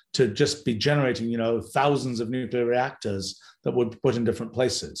commitment to just be generating, thousands of nuclear reactors that would be put in different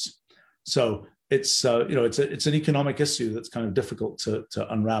places. So it's an economic issue that's kind of difficult to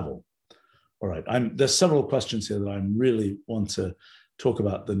unravel. All right, there's several questions here that I really want to talk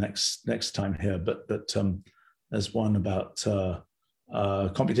about the next time here, but there's one about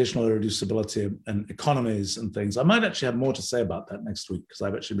computational irreducibility and economies and things. I might actually have more to say about that next week, because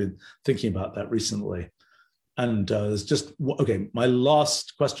I've actually been thinking about that recently. And there's just, okay, my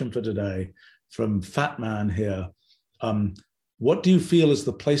last question for today from Fat Man here. What do you feel is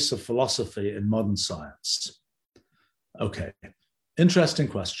the place of philosophy in modern science? Okay, interesting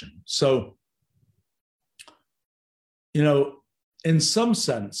question. So, in some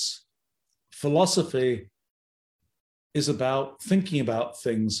sense, philosophy is about thinking about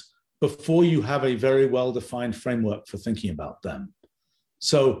things before you have a very well-defined framework for thinking about them.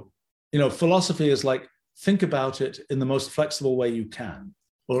 So, philosophy is like, think about it in the most flexible way you can,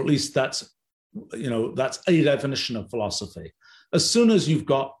 or at least that's a definition of philosophy. As soon as you've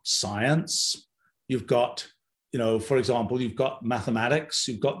got science, you've got, for example, you've got mathematics,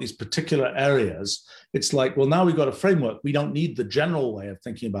 you've got these particular areas, it's like, well, now we've got a framework. We don't need the general way of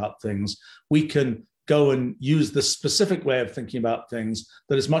thinking about things. We can go and use the specific way of thinking about things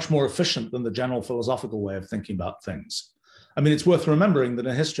that is much more efficient than the general philosophical way of thinking about things. I mean, it's worth remembering that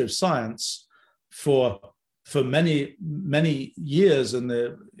in the history of science, for many, many years in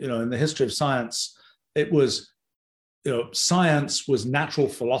the history of science, it was, science was natural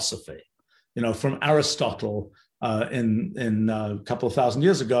philosophy. From Aristotle in a couple of thousand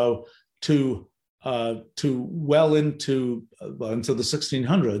years ago to well into the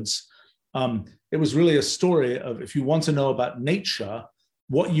 1600s. It was really a story of, if you want to know about nature,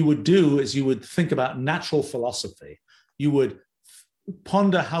 what you would do is you would think about natural philosophy. You would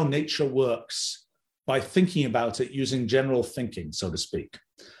ponder how nature works by thinking about it using general thinking, so to speak.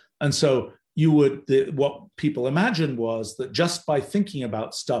 And so what people imagined was that just by thinking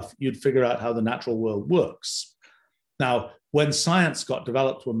about stuff, you'd figure out how the natural world works. Now, when science got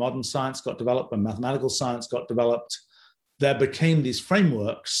developed, when modern science got developed, when mathematical science got developed, there became these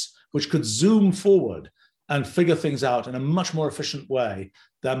frameworks which could zoom forward and figure things out in a much more efficient way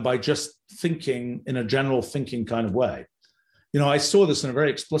than by just thinking in a general thinking kind of way. I saw this in a very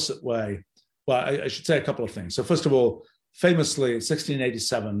explicit way. Well, I should say a couple of things. So first of all, famously,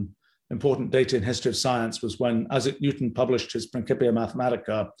 1687, important date in history of science, was when Isaac Newton published his Principia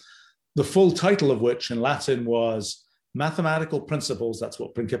Mathematica, the full title of which in Latin was Mathematical Principles, that's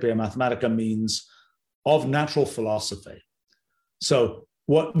what Principia Mathematica means, of natural philosophy. So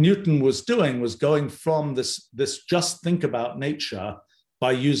what Newton was doing was going from this just think about nature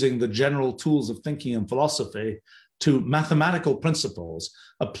by using the general tools of thinking and philosophy to mathematical principles,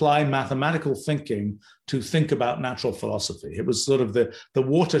 apply mathematical thinking to think about natural philosophy. It was sort of the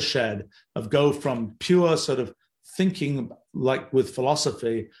watershed of go from pure sort of thinking like with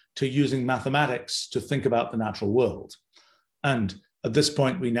philosophy to using mathematics to think about the natural world. And at this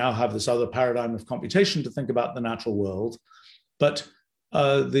point, we now have this other paradigm of computation to think about the natural world. But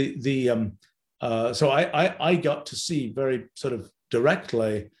so I got to see very sort of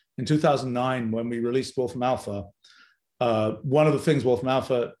directly in 2009 when we released Wolfram Alpha. One of the things Wolfram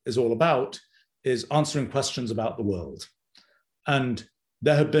Alpha is all about is answering questions about the world. And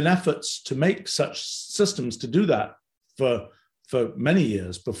there have been efforts to make such systems to do that for many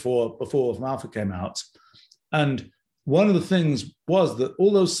years before Wolfram Alpha came out. And one of the things was that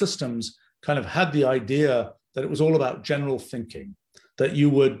all those systems kind of had the idea that it was all about general thinking, that you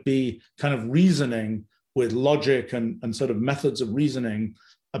would be kind of reasoning with logic and sort of methods of reasoning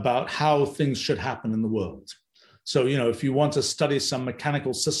about how things should happen in the world. So, if you want to study some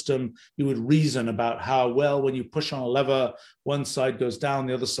mechanical system, you would reason about how, well, when you push on a lever, one side goes down,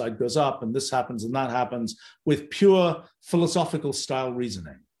 the other side goes up, and this happens and that happens, with pure philosophical style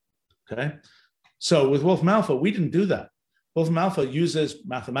reasoning, okay? So with Wolfram Alpha, we didn't do that. Wolfram Alpha uses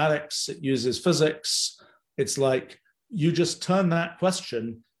mathematics, it uses physics. It's like you just turn that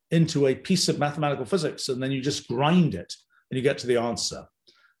question into a piece of mathematical physics, and then you just grind it, and you get to the answer.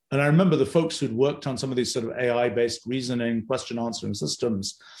 And I remember the folks who'd worked on some of these sort of AI-based reasoning, question answering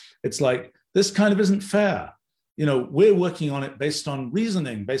systems. It's like, this kind of isn't fair. We're working on it based on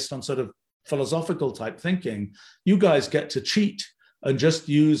reasoning, based on sort of philosophical type thinking. You guys get to cheat and just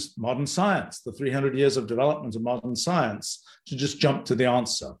use modern science, the 300 years of development of modern science, to just jump to the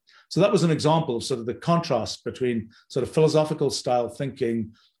answer. So that was an example of sort of the contrast between sort of philosophical style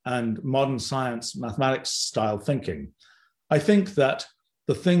thinking and modern science, mathematics style thinking. I think that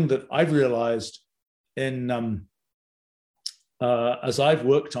the thing that I've realized in as I've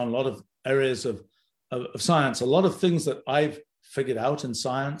worked on a lot of areas of science, a lot of things that I've figured out in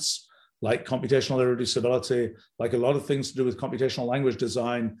science, like computational irreducibility, like a lot of things to do with computational language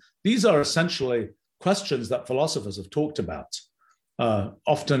design, these are essentially questions that philosophers have talked about,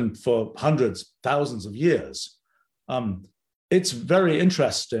 often for hundreds, thousands of years. It's very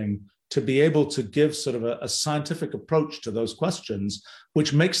interesting to be able to give sort of a scientific approach to those questions,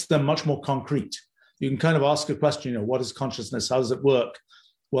 which makes them much more concrete. You can kind of ask a question, what is consciousness? How does it work?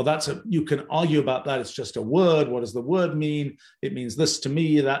 Well, you can argue about that. It's just a word. What does the word mean? It means this to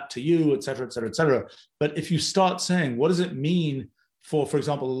me, that to you, et cetera, et cetera, et cetera. But if you start saying, what does it mean for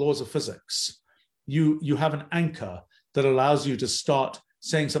example, the laws of physics? You have an anchor that allows you to start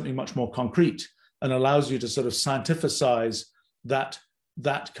saying something much more concrete and allows you to sort of scientificize that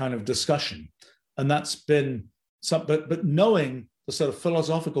kind of discussion. And that's been some, but knowing the sort of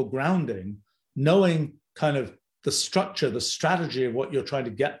philosophical grounding, knowing kind of the structure, the strategy of what you're trying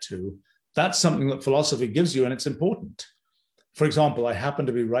to get to, that's something that philosophy gives you, and it's important. For example, I happen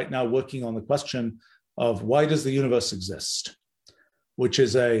to be right now working on the question of why does the universe exist, which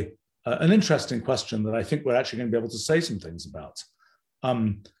is an interesting question that I think we're actually going to be able to say some things about,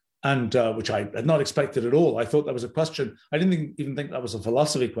 which I had not expected at all. I thought that was a question. I didn't even think that was a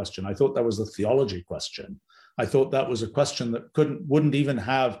philosophy question. I thought that was a theology question. I thought that was a question that wouldn't even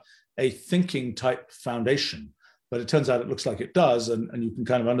have a thinking type foundation. But it turns out it looks like it does, and you can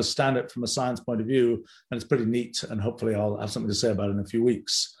kind of understand it from a science point of view, and it's pretty neat, and hopefully I'll have something to say about it in a few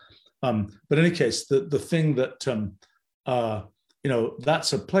weeks. But in any case, the thing that,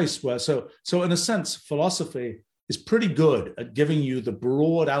 that's a place where, so in a sense, philosophy is pretty good at giving you the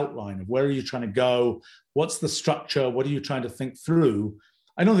broad outline of where are you trying to go, what's the structure, what are you trying to think through.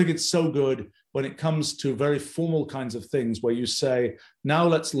 I don't think it's so good when it comes to very formal kinds of things where you say, now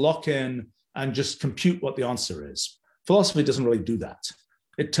let's lock in and just compute what the answer is. Philosophy doesn't really do that.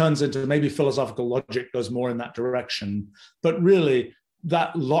 It turns into maybe philosophical logic goes more in that direction, but really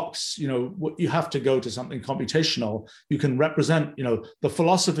that locks, you have to go to something computational. You can represent, the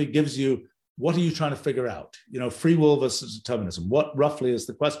philosophy gives you, what are you trying to figure out? Free will versus determinism. What roughly is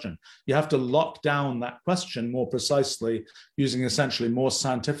the question? You have to lock down that question more precisely using essentially more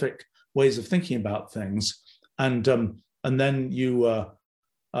scientific ways of thinking about things. And then you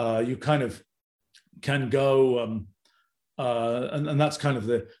kind of can go, and that's kind of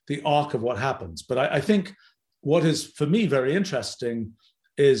the arc of what happens. But I think what is for me very interesting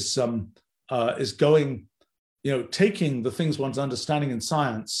is going, taking the things one's understanding in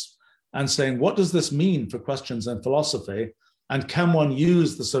science and saying, what does this mean for questions in philosophy? And can one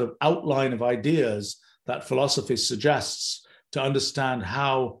use the sort of outline of ideas that philosophy suggests to understand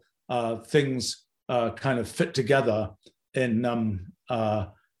how things kind of fit together and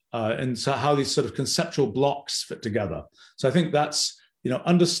so how these sort of conceptual blocks fit together. So I think that's,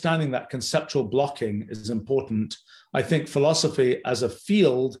 understanding that conceptual blocking is important. I think philosophy as a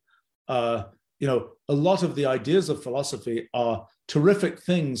field, a lot of the ideas of philosophy are terrific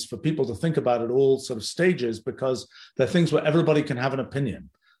things for people to think about at all sort of stages, because they're things where everybody can have an opinion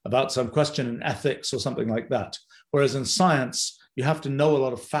about some question in ethics or something like that. Whereas in science, you have to know a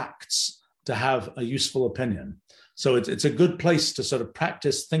lot of facts to have a useful opinion. So it's a good place to sort of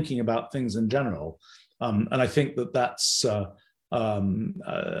practice thinking about things in general. And I think that's,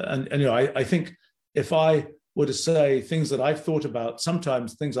 I think if I were to say things that I've thought about,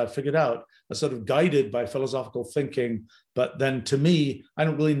 sometimes things I've figured out are sort of guided by philosophical thinking. But then to me, I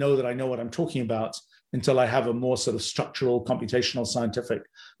don't really know that I know what I'm talking about until I have a more sort of structural, computational, scientific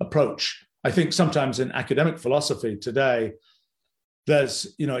approach. I think sometimes in academic philosophy today,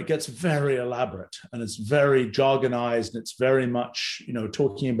 there's, it gets very elaborate and it's very jargonized and it's very much,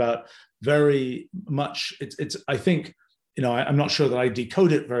 talking about very much, I think, I'm not sure that I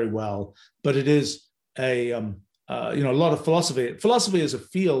decode it very well, but it is a lot of philosophy. Philosophy is a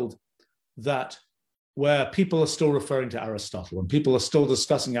field where people are still referring to Aristotle and people are still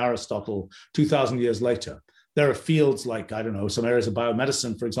discussing Aristotle 2,000 years later. There are fields like, I don't know, some areas of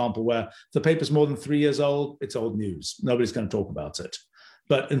biomedicine, for example, where if the paper's more than 3 years old, it's old news. Nobody's going to talk about it.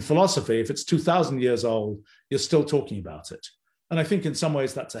 But in philosophy, if it's 2,000 years old, you're still talking about it. And I think in some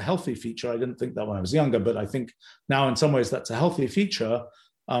ways that's a healthy feature. I didn't think that when I was younger, but I think now in some ways that's a healthy feature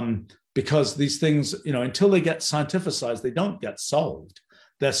because these things, until they get scientificized, they don't get solved.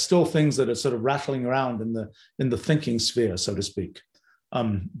 There's still things that are sort of rattling around in the thinking sphere, so to speak.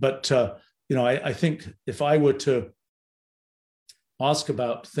 I think if I were to ask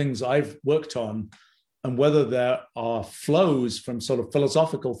about things I've worked on and whether there are flows from sort of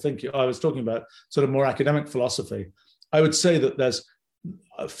philosophical thinking, I was talking about sort of more academic philosophy, I would say that there's,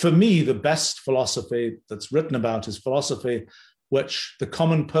 for me, the best philosophy that's written about is philosophy which the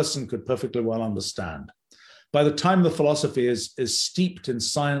common person could perfectly well understand. By the time the philosophy is steeped in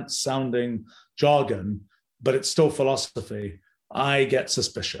science-sounding jargon, but it's still philosophy, I get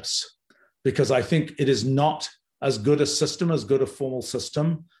suspicious. Because I think it is not as good a system, as good a formal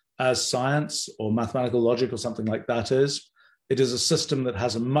system as science or mathematical logic or something like that is. It is a system that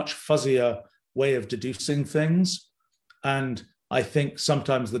has a much fuzzier way of deducing things. And I think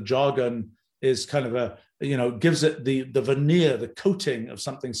sometimes the jargon is kind of gives it the veneer, the coating of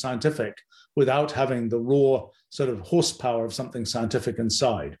something scientific without having the raw sort of horsepower of something scientific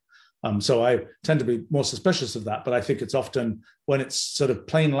inside. So I tend to be more suspicious of that, but I think it's often when it's sort of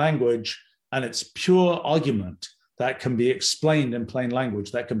plain language and it's pure argument that can be explained in plain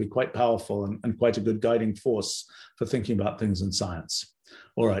language, that can be quite powerful and quite a good guiding force for thinking about things in science.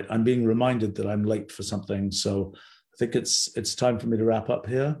 All right, I'm being reminded that I'm late for something, so think it's time for me to wrap up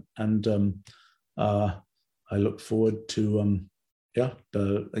here, and I look forward to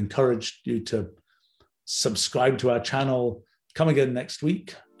encourage you to subscribe to our channel. Come again next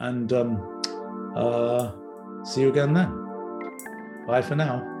week, and see you again then. Bye for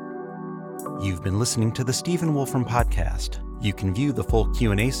now. You've been listening to the Stephen Wolfram Podcast. You can view the full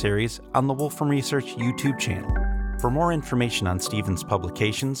Q&A series on the Wolfram Research YouTube channel. For more information on Stephen's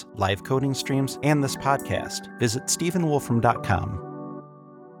publications, live coding streams, and this podcast, visit stephenwolfram.com.